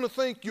not going to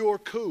think you're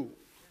cool.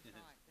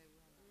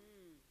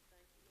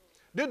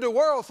 Did the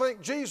world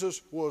think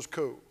Jesus was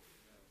cool?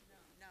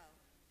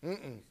 No.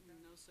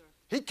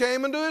 He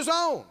came into his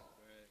own.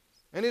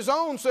 And his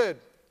own said,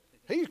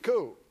 he's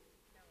cool.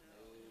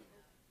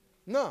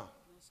 No.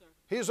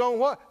 His own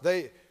what?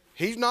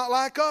 He's not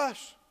like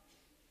us.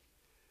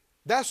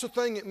 That's the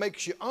thing that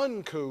makes you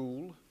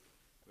uncool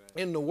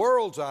in the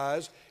world's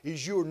eyes,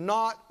 is you're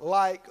not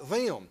like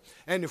them.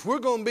 And if we're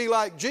going to be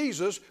like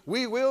Jesus,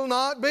 we will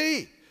not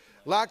be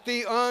like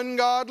the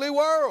ungodly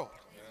world.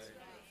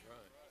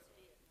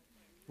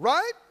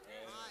 Right?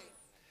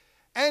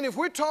 And if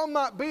we're talking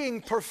about being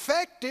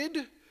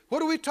perfected,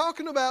 what are we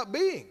talking about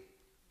being?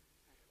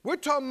 We're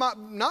talking about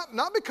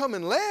not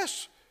becoming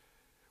less.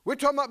 We're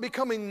talking about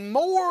becoming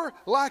more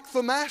like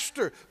the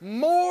Master,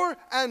 more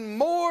and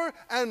more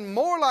and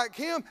more like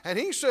Him. And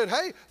He said,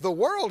 hey, the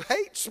world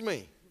hates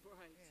me.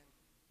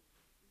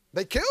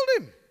 They killed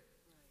Him.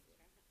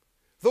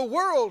 The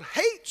world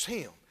hates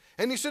Him.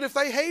 And He said, if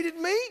they hated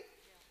me,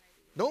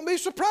 don't be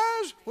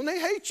surprised when they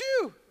hate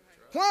you.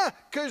 Why?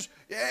 Because,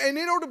 and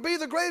in order to be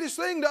the greatest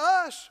thing to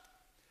us,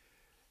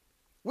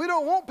 we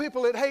don't want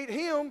people that hate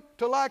Him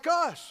to like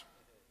us.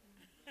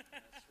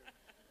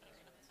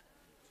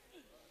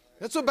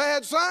 That's a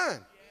bad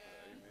sign.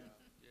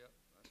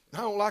 I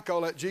don't like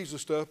all that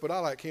Jesus stuff, but I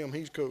like Him.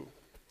 He's cool.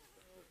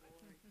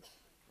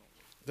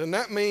 Then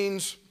that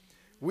means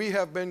we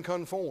have been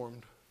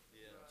conformed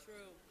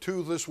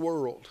to this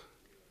world.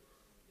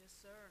 Yes,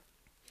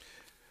 sir.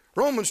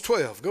 Romans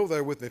 12. Go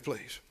there with me,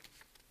 please.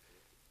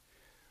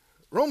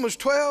 Romans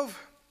 12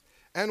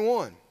 and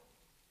 1.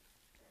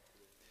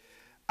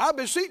 I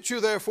beseech you,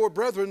 therefore,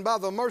 brethren, by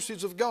the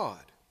mercies of God,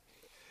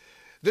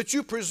 that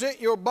you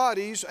present your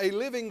bodies a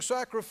living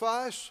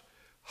sacrifice,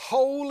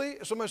 holy.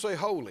 Somebody say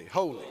holy,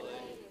 holy,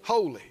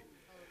 holy.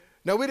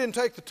 Now, we didn't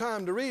take the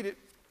time to read it,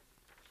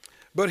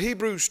 but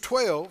Hebrews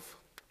 12,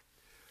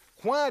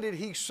 why did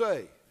he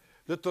say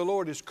that the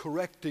Lord is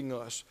correcting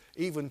us,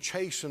 even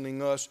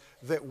chastening us,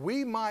 that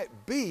we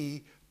might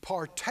be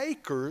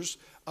partakers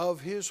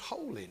of His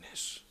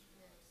holiness?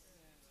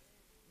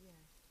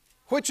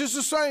 Which is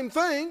the same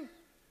thing.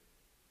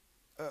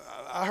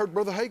 I heard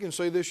Brother Hagin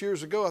say this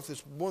years ago.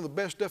 It's one of the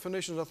best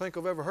definitions I think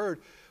I've ever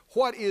heard.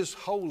 What is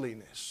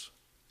holiness?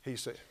 He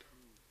said.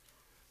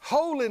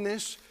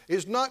 Holiness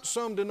is not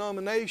some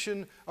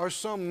denomination or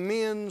some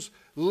men's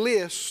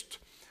list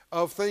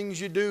of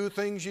things you do,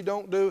 things you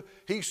don't do.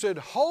 He said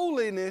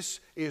holiness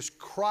is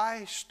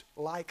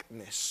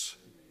Christ-likeness.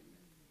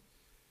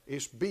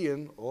 It's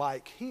being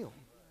like Him.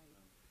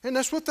 And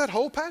that's what that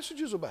whole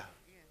passage is about.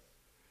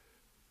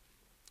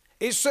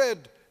 It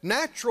said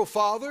natural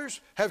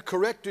fathers have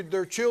corrected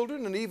their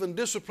children and even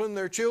disciplined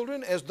their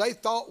children as they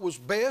thought was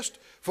best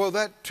for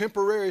that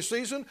temporary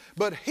season.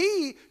 But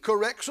He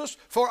corrects us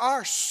for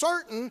our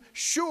certain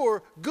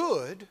sure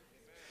good,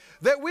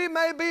 that we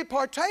may be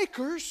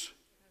partakers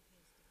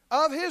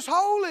of His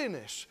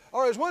holiness.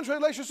 Or as one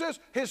translation says,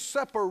 His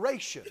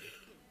separation.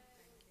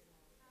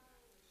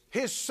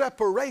 His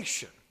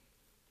separation.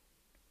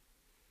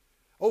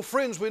 Oh,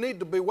 friends, we need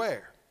to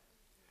beware.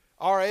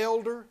 Our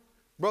elder,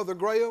 Brother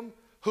Graham,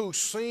 who's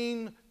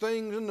seen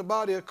things in the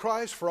body of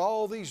Christ for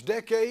all these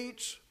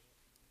decades,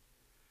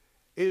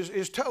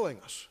 is telling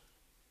us.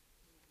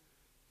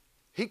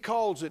 He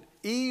calls it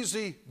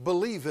easy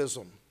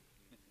believism.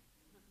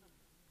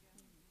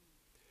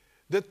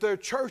 That their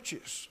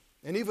churches,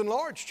 and even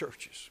large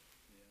churches,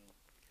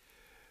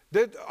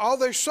 that all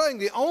they're saying,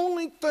 the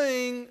only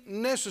thing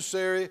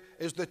necessary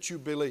is that you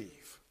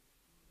believe.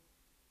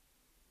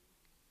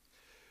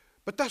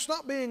 But that's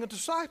not being a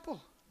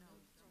disciple.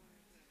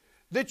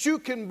 That you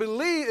can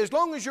believe, as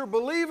long as you're a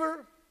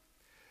believer,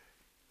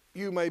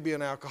 you may be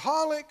an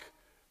alcoholic,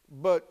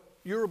 but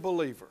you're a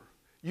believer.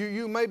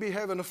 You may be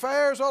having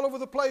affairs all over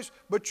the place,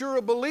 but you're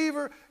a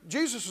believer.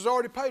 Jesus has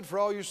already paid for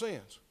all your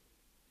sins.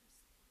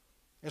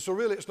 And so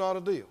really it's not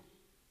a deal.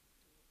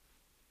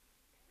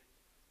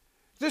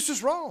 This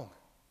is wrong.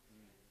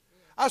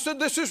 I said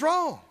this is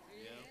wrong.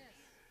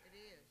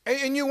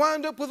 And you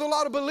wind up with a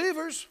lot of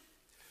believers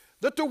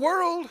that the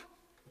world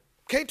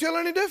can't tell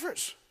any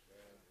difference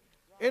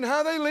in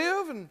how they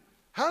live and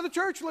how the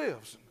church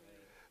lives.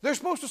 They're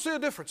supposed to see a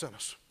difference in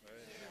us.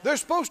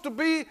 There's supposed to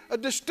be a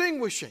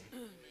distinguishing,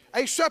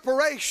 a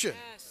separation.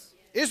 Yes.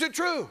 Is it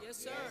true? Yes,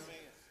 sir.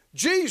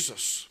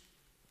 Jesus,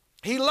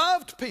 He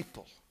loved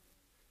people,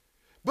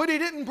 but He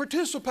didn't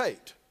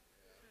participate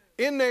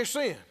in their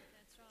sin.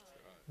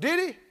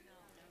 Did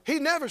He? He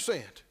never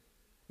sinned.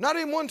 Not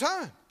even one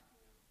time.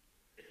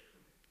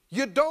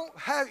 You don't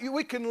have,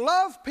 we can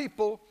love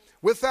people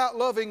without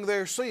loving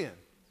their sin.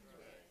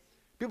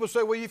 People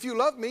say, well, if you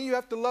love me, you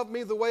have to love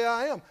me the way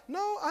I am.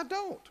 No, I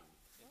don't.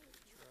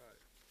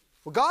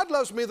 Well, God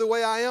loves me the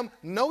way I am.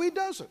 No, He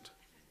doesn't.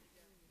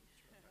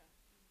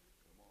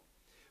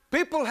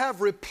 People have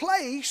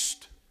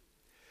replaced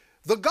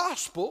the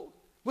gospel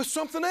with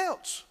something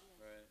else.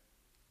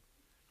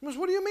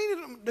 What do you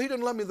mean He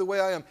doesn't love me the way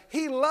I am?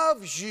 He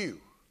loves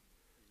you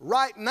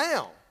right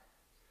now,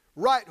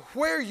 right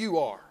where you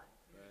are.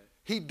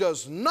 He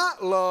does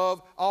not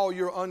love all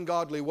your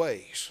ungodly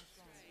ways.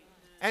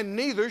 And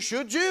neither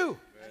should you.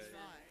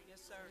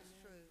 Yes, sir.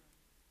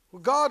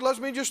 Well, God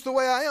loves me just the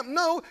way I am.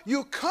 No,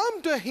 you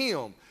come to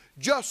Him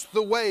just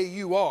the way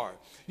you are.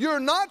 You're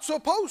not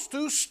supposed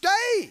to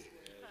stay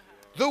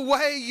the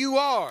way you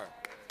are.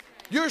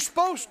 You're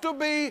supposed to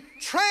be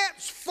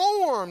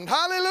transformed.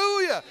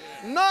 Hallelujah.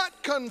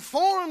 Not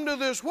conformed to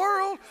this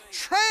world,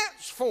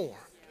 transformed.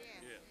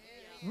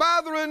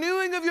 By the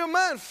renewing of your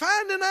mind,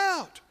 finding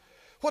out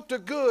what the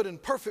good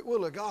and perfect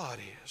will of God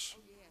is.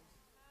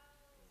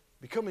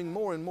 Becoming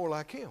more and more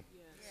like Him.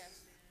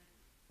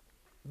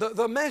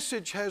 The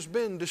message has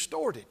been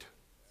distorted.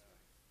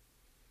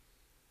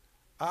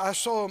 I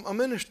saw a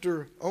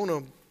minister on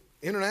an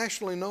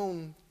internationally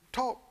known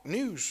talk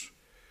news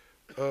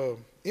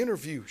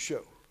interview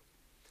show.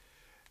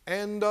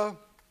 And this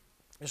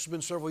has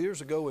been several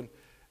years ago. And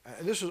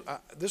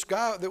this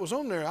guy that was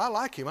on there, I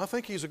like him. I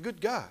think he's a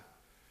good guy.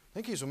 I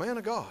think he's a man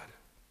of God.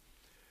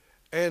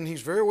 And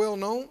he's very well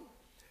known.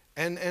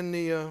 And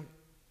the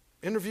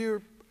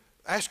interviewer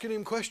asking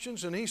him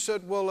questions, and he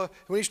said, well,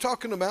 when he's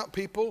talking about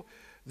people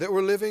that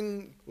were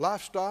living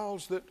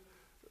lifestyles that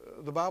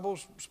the Bible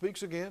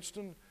speaks against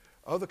and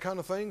other kind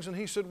of things, and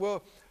he said,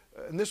 well,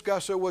 and this guy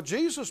said, well,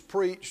 Jesus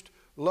preached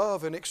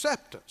love and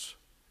acceptance.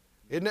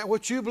 Isn't that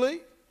what you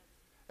believe?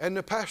 And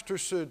the pastor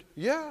said,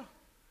 yeah,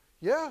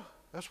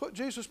 that's what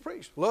Jesus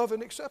preached, love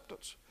and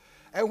acceptance.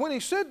 And when he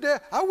said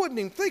that, I wasn't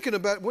even thinking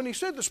about it. When he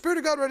said the Spirit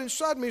of God right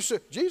inside me,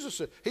 Jesus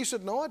said, he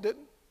said, no, I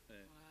didn't. Wow.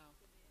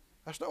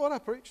 That's not what I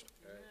preached.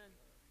 Right.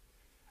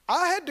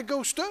 I had to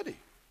go study.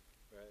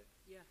 Right.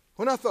 Yeah.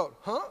 When I thought,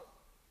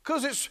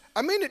 because it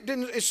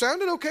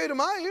sounded okay to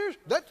my ears.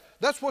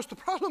 That's what the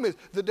problem is.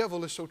 The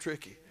devil is so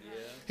tricky. Yeah.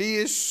 He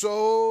is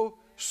so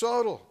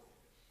subtle.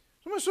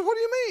 Somebody said, what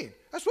do you mean?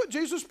 That's what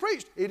Jesus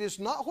preached. It is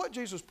not what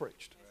Jesus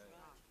preached.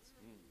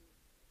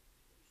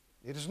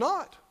 Right. It is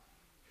not.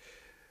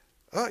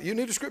 You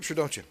need a scripture,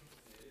 don't you?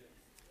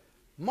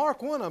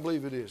 Mark 1, I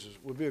believe it is,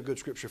 would be a good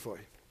scripture for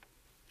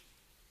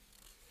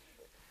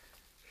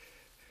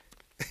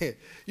you.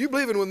 You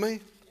believing with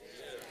me?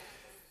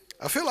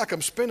 I feel like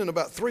I'm spinning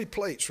about 3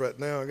 plates right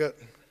now. I got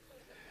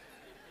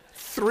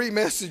 3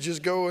 messages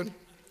going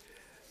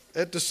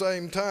at the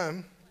same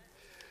time.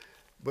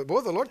 But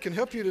boy, the Lord can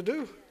help you to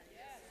do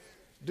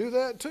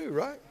that too,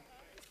 right?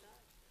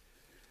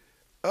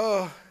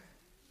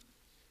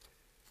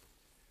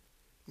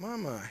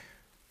 My.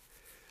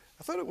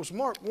 I thought it was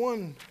Mark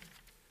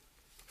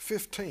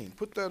 1:15.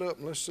 Put that up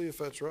and let's see if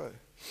that's right.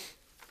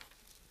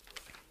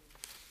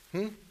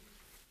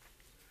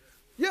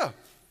 Yeah.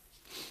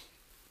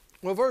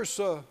 Well, verse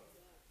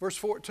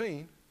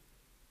 14.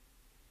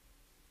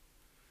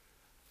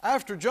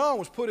 After John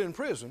was put in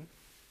prison,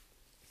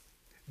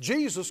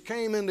 Jesus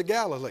came into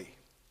Galilee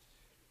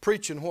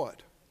preaching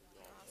what?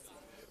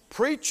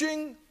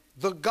 Preaching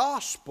the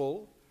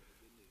gospel,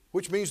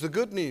 which means the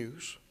good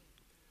news,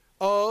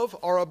 of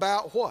or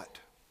about what?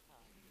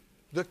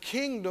 The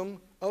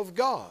kingdom of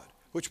God,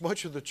 which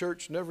much of the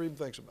church never even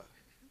thinks about.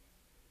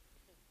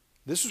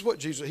 This is what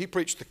Jesus, he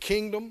preached the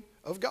kingdom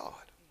of God.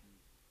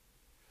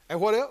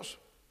 And what else?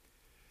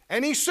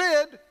 And he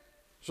said,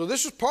 so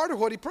this is part of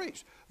what he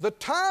preached, the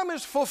time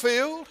is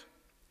fulfilled,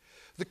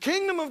 the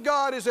kingdom of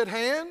God is at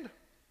hand,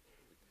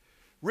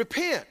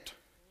 repent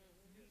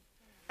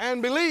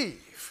and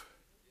believe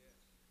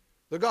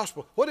the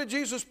gospel. What did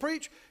Jesus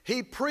preach?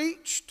 He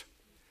preached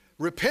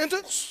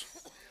repentance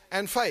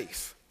and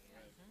faith.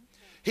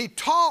 He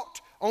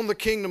taught on the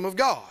kingdom of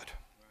God,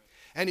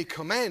 and he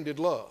commanded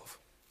love.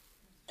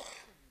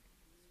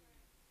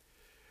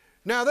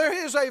 Now there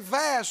is a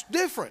vast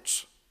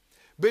difference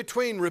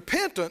between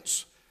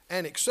repentance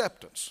and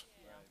acceptance.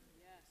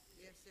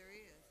 Yes, there is.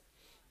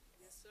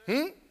 Yes,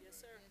 sir. Yes,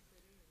 sir.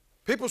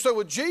 People say,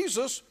 well,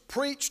 Jesus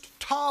preached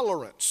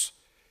tolerance.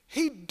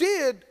 He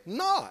did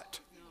not.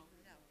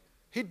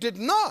 He did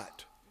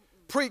not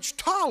preach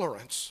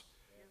tolerance.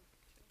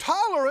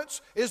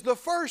 Tolerance is the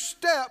first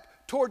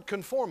step toward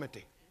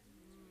conformity.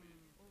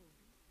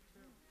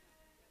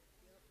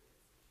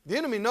 The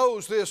enemy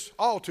knows this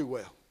all too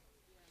well.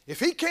 If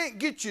he can't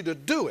get you to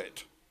do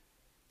it,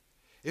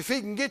 if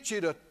he can get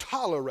you to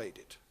tolerate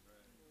it,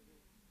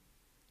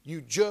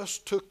 you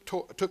just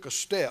took a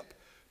step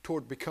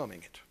toward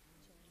becoming it.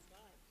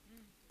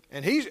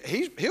 And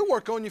he'll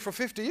work on you for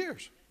 50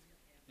 years.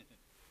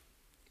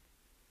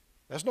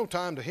 That's no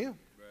time to him.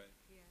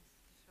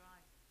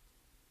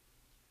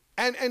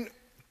 And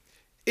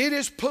it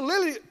is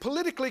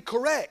politically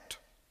correct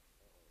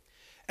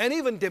and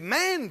even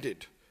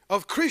demanded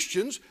of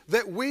Christians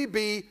that we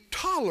be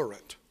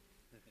tolerant.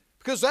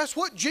 Because that's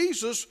what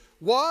Jesus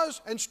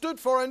was and stood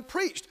for and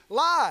preached.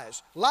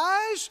 Lies,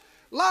 lies,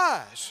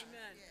 lies.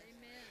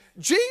 Amen.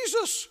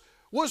 Jesus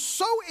was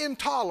so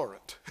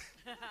intolerant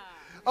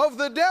of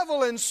the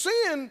devil and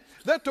sin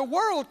that the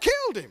world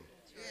killed him.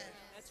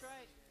 That's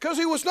right. Because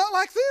he was not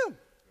like them.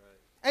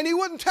 And he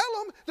wouldn't tell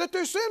them that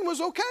their sin was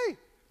okay.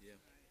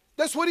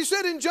 That's what he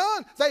said in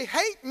John. They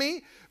hate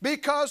me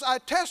because I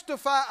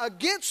testify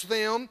against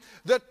them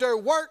that their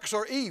works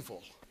are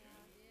evil.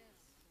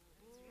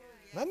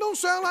 That don't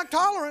sound like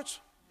tolerance.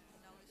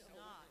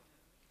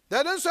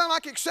 That doesn't sound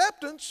like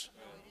acceptance.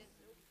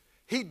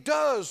 He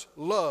does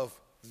love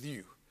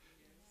you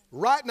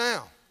right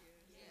now,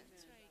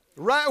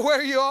 right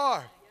where you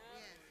are.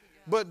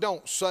 But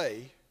don't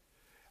say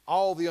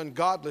all the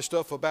ungodly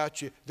stuff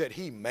about you, that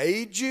he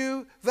made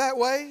you that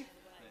way,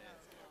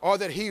 or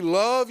that he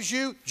loves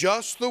you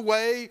just the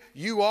way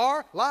you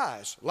are.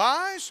 Lies,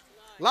 lies,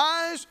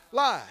 lies,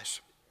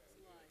 lies.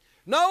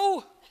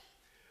 No,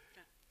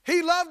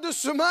 he loved us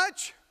so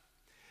much,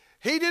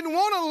 he didn't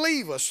want to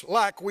leave us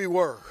like we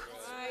were.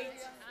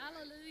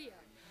 Hallelujah.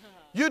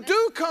 You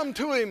do come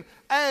to him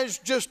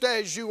just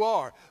as you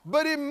are.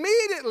 But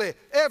immediately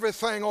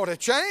everything ought to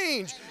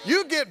change.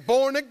 You get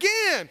born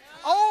again.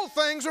 All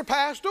things are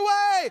passed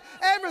away.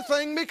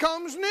 Everything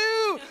becomes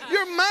new.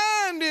 Your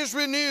mind is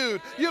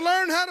renewed. You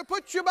learn how to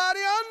put your body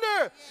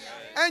under.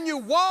 And you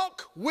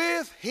walk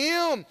with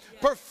him,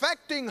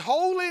 perfecting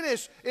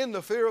holiness in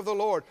the fear of the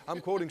Lord.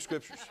 I'm quoting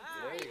scriptures.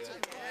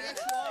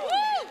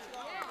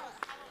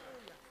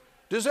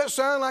 Does that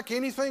sound like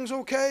anything's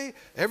okay?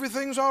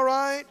 Everything's all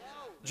right?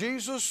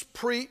 Jesus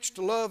preached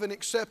love and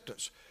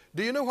acceptance.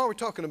 Do you know why we're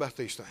talking about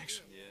these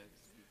things?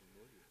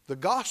 The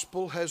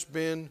gospel has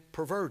been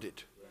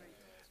perverted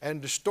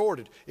and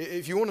distorted.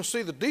 If you want to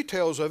see the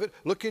details of it,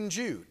 look in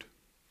Jude.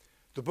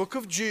 The book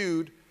of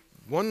Jude,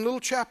 one little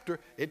chapter,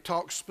 it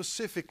talks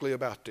specifically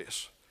about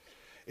this.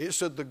 It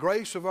said the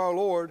grace of our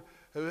Lord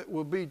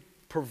will be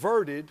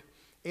perverted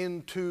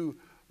into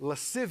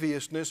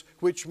lasciviousness,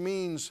 which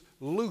means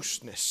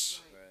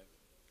looseness.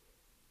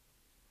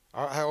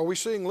 Are we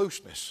seeing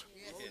looseness?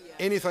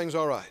 Anything's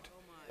all right.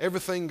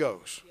 Everything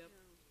goes.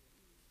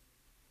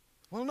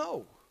 Well,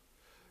 no.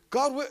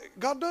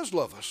 God does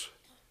love us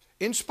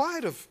in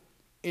spite of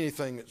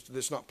anything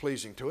that's not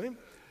pleasing to him.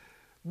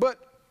 But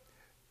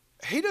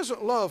he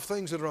doesn't love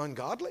things that are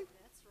ungodly.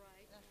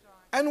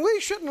 And we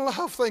shouldn't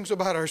love things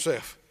about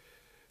ourselves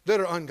that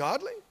are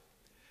ungodly.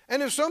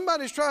 And if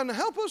somebody's trying to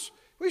help us,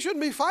 we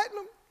shouldn't be fighting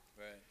them.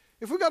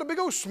 If we got a big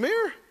old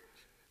smear,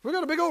 if we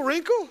got a big old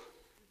wrinkle,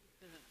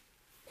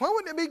 why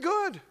wouldn't it be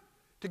good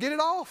to get it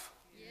off?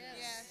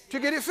 To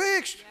get it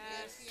fixed?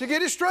 To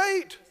get it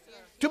straight?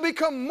 To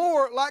become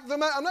more like the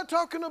man. I'm not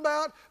talking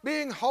about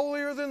being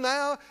holier than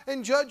thou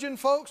and judging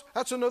folks.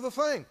 That's another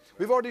thing.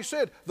 We've already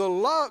said the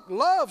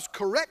love's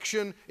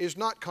correction is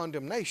not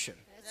condemnation.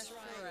 That's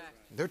right.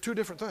 They're two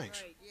different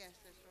things. Right. Yes,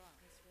 that's right.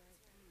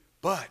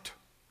 But,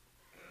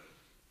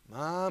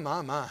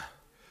 my,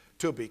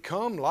 to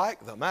become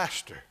like the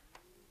Master.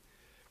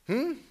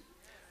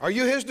 Are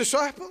you his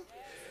disciple?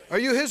 Are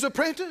you his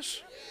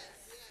apprentice?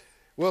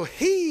 Well,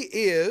 he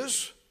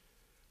is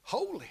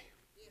holy.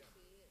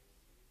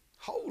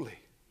 Holy.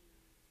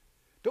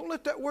 Don't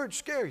let that word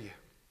scare you.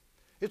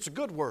 It's a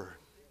good word.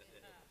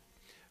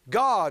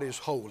 God is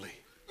holy.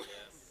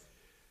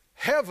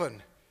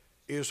 Heaven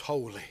is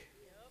holy.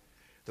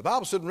 The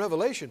Bible said in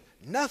Revelation,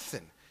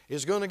 nothing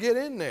is going to get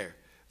in there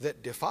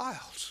that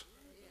defiles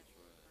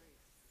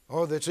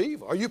or that's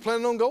evil. Are you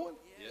planning on going?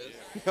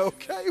 Yes.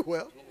 Okay,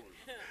 well,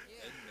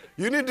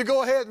 you need to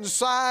go ahead and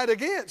side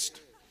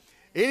against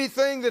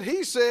anything that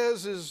he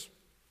says is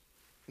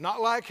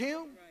not like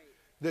him,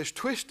 that's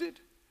twisted,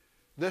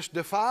 that's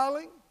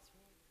defiling,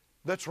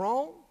 that's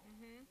wrong.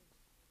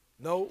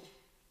 No.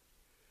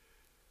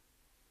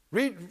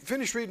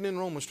 Finish reading in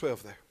Romans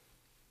 12 there.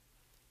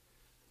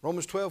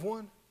 Romans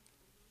 12:1.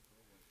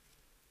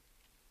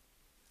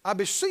 I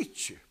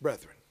beseech you,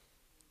 brethren.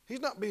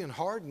 He's not being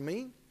hard and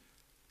mean,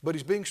 but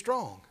he's being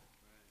strong.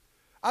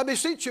 I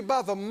beseech you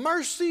by the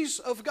mercies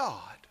of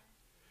God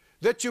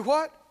that you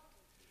what?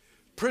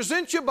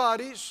 Present your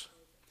bodies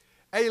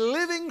a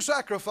living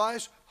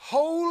sacrifice,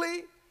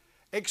 holy,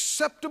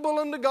 acceptable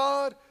unto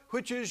God,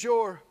 which is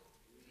your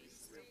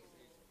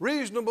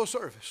reasonable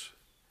service.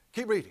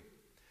 Keep reading.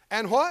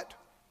 And what?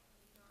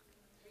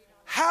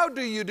 How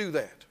do you do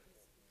that?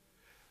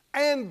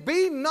 And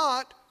be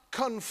not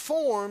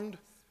conformed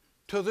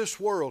to this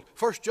world.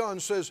 1 John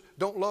says,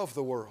 don't love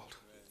the world.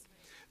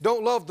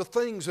 Don't love the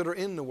things that are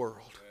in the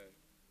world.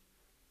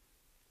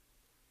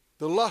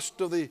 The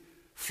lust of the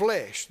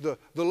flesh, the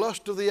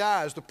lust of the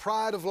eyes, the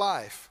pride of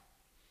life.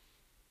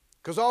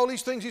 Because all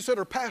these things, he said,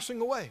 are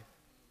passing away.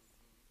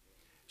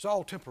 It's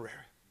all temporary.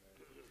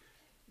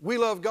 We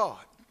love God.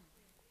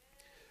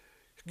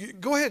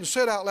 Go ahead and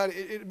say it out loud.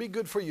 It'd be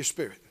good for your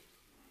spirit.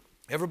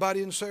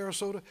 Everybody in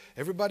Sarasota,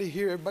 everybody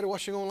here, everybody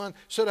watching online,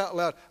 say it out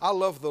loud. I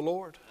love the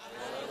Lord.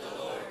 I love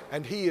the Lord.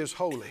 And He is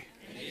holy.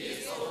 And He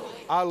is holy.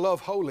 I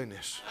love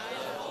holiness. I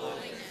love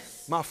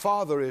holiness. My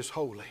Father is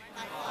holy.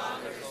 My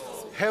Father is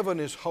holy. Heaven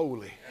is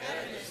holy.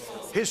 Heaven is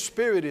holy. His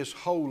Spirit is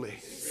holy.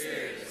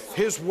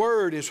 His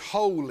Word is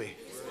holy.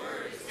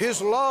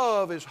 His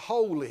love is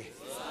holy.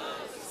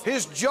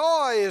 His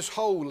joy is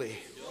holy.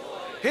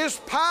 His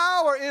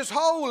power is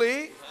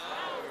holy.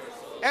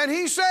 And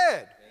He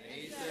said,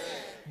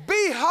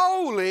 be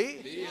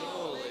holy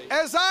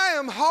as I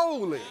am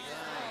holy.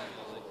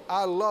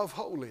 I love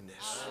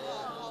holiness.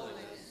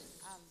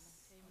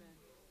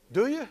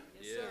 Do you?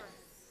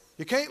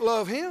 You can't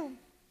love Him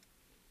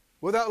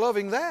without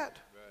loving that,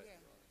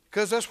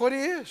 because that's what He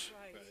is.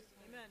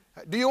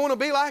 Do you want to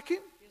be like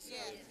Him?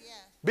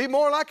 Be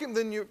more like Him,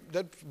 then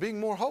that's being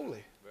more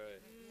holy.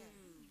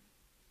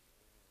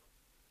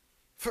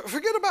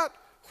 Forget about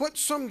what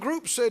some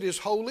group said is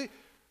holy.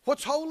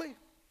 What's holy?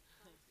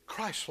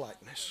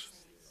 Christ-likeness.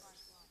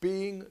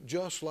 Being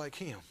just like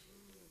Him.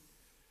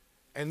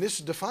 And this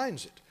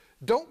defines it.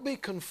 Don't be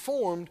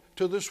conformed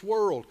to this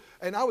world.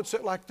 And I would say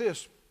it like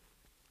this.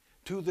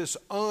 To this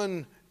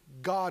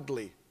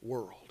ungodly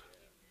world.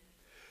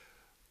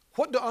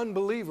 What do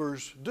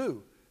unbelievers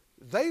do?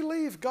 They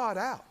leave God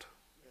out.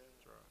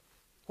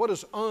 What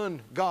does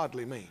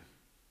ungodly mean?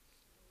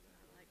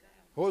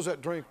 What was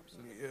that drink?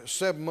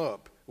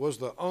 7-Up was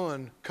the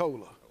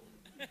un-cola.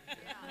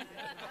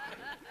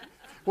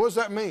 What does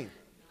that mean?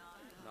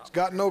 It's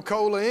got no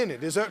cola in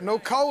it. Is there no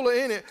cola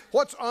in it?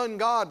 What's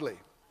ungodly?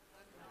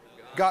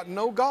 Got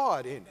no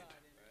God in it.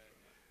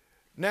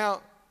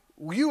 Now,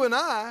 you and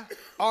I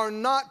are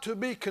not to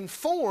be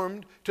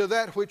conformed to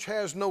that which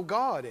has no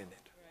God in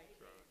it.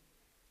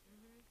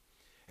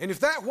 And if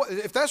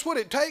that's what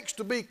it takes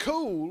to be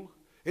cool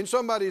in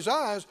somebody's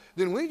eyes,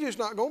 then we're just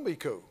not going to be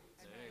cool.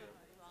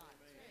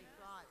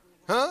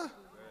 Huh?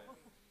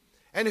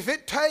 And if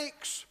it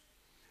takes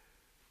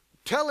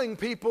telling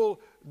people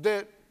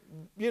that,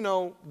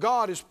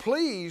 God is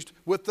pleased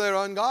with their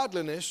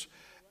ungodliness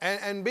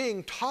and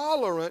being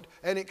tolerant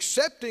and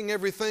accepting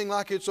everything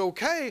like it's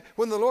okay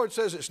when the Lord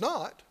says it's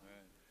not,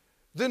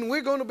 then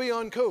we're going to be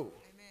uncool.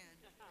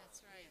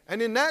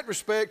 And in that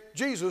respect,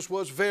 Jesus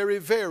was very,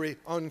 very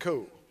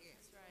uncool.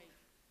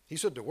 He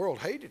said the world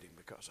hated Him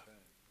because of it.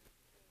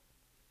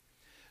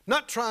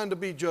 Not trying to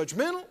be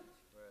judgmental,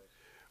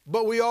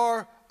 but we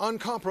are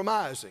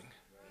uncompromising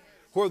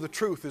where the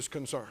truth is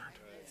concerned.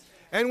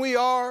 And we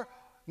are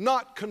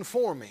not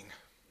conforming.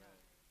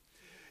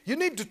 You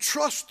need to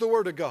trust the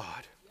Word of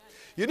God.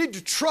 You need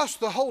to trust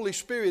the Holy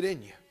Spirit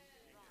in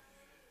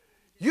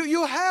you.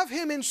 You have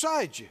Him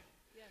inside you.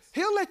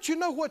 He'll let you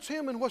know what's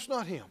Him and what's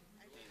not Him.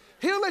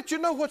 He'll let you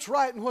know what's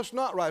right and what's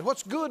not right,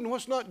 what's good and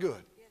what's not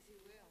good.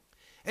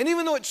 And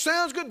even though it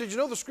sounds good, did you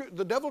know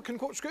the devil can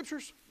quote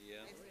scriptures?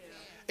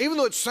 Even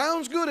though it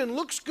sounds good and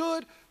looks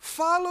good,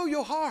 follow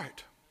your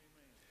heart.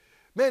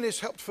 Man, it's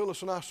helped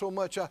Phyllis and I so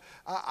much.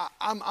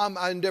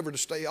 I endeavor to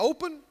stay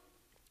open,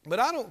 but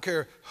I don't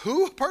care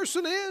who a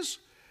person is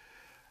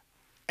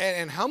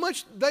and how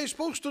much they're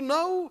supposed to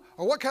know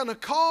or what kind of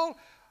call.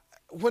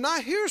 When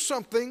I hear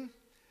something,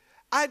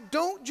 I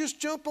don't just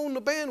jump on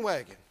the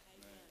bandwagon.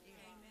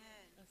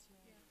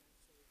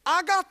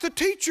 I got the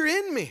teacher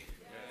in me.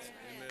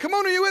 Come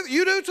on, are you with me?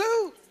 You do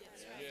too?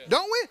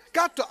 Don't we?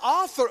 Got the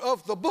author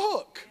of the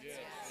book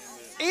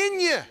in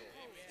you.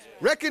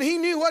 Reckon he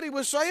knew what he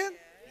was saying?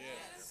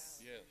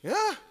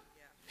 Yeah.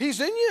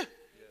 He's in you.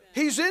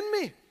 He's in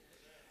me.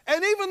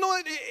 And even though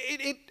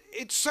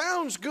it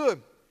sounds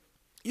good,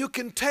 you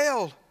can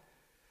tell,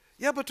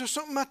 yeah, but there's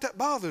something about that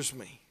bothers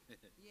me.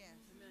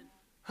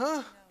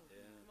 Huh?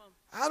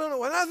 I don't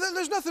know.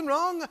 There's nothing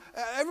wrong.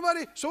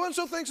 Everybody,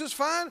 so-and-so thinks it's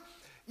fine.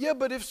 Yeah,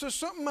 but if there's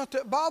something about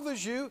that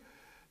bothers you,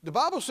 the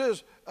Bible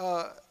says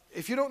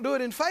if you don't do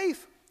it in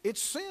faith,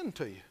 it's sin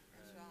to you.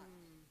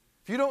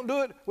 If you don't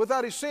do it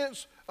without a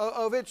sense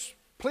of it's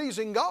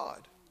pleasing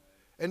God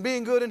and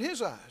being good in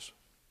His eyes.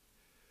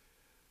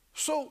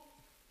 So,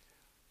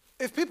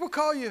 if people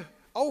call you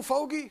old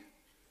fogey,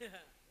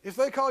 if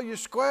they call you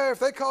square, if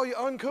they call you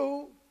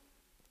uncool,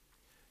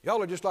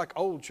 y'all are just like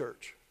old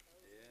church.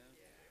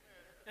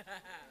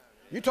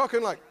 You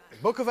talking like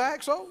Book of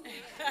Acts old?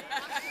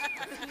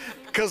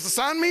 Because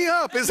sign me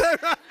up. Is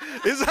that right?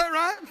 Is that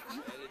right?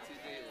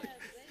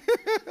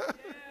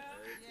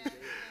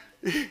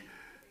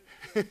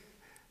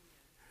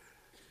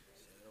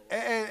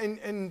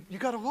 And you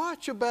got to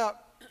watch about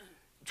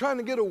trying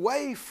to get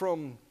away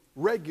from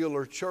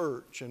regular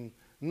church and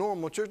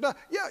normal church. Now,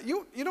 yeah,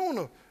 you don't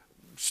want to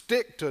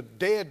stick to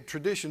dead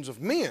traditions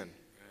of men.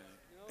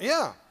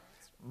 Yeah,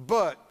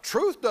 but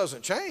truth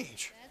doesn't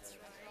change.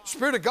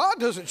 Spirit of God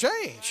doesn't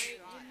change.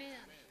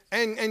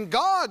 And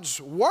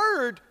God's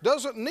Word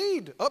doesn't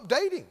need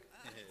updating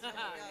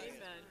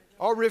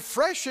or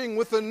refreshing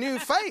with a new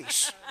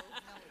face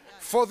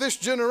for this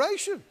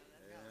generation.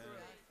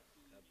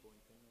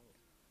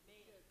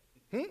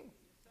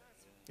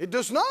 It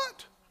does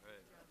not.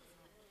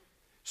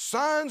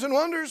 Signs and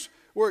wonders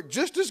work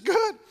just as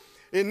good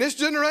in this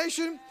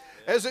generation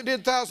as it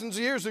did thousands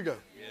of years ago.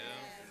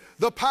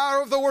 The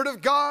power of the Word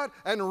of God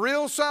and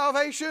real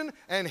salvation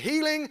and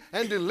healing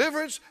and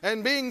deliverance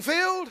and being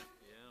filled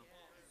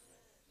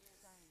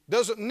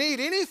doesn't need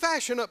any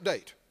fashion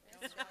update.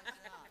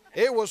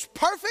 It was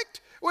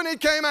perfect when it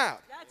came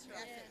out.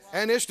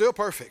 And it's still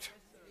perfect.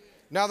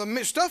 Now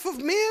the stuff of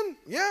men,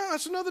 yeah,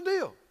 that's another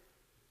deal.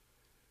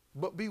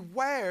 But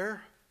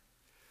beware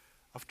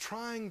of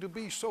trying to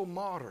be so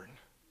modern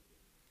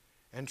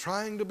and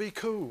trying to be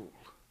cool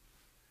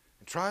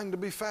and trying to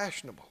be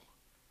fashionable.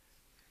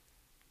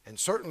 And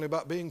certainly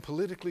about being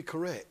politically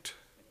correct.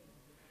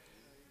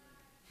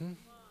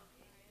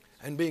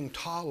 And being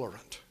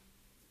tolerant.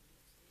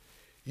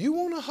 You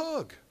want to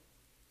hug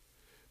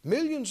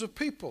millions of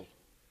people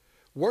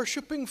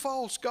worshiping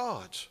false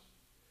gods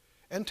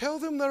and tell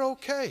them they're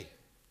okay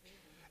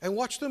and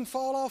watch them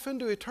fall off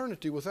into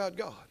eternity without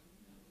God.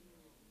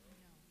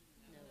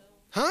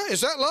 Huh?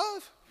 Is that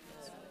love?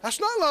 That's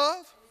not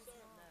love.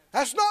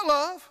 That's not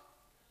love.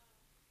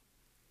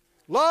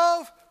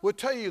 Love will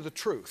tell you the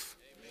truth.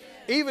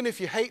 Even if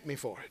you hate me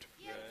for it.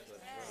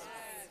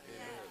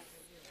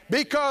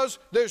 Because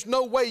there's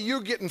no way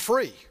you're getting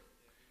free,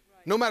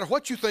 no matter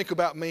what you think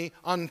about me,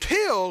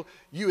 until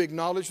you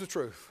acknowledge the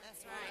truth.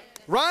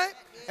 Right?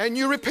 And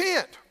you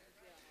repent.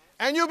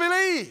 And you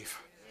believe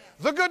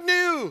the good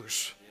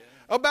news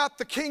about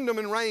the kingdom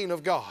and reign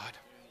of God.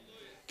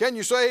 Can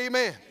you say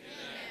amen?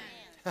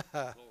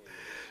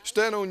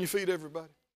 Stand on your feet, everybody.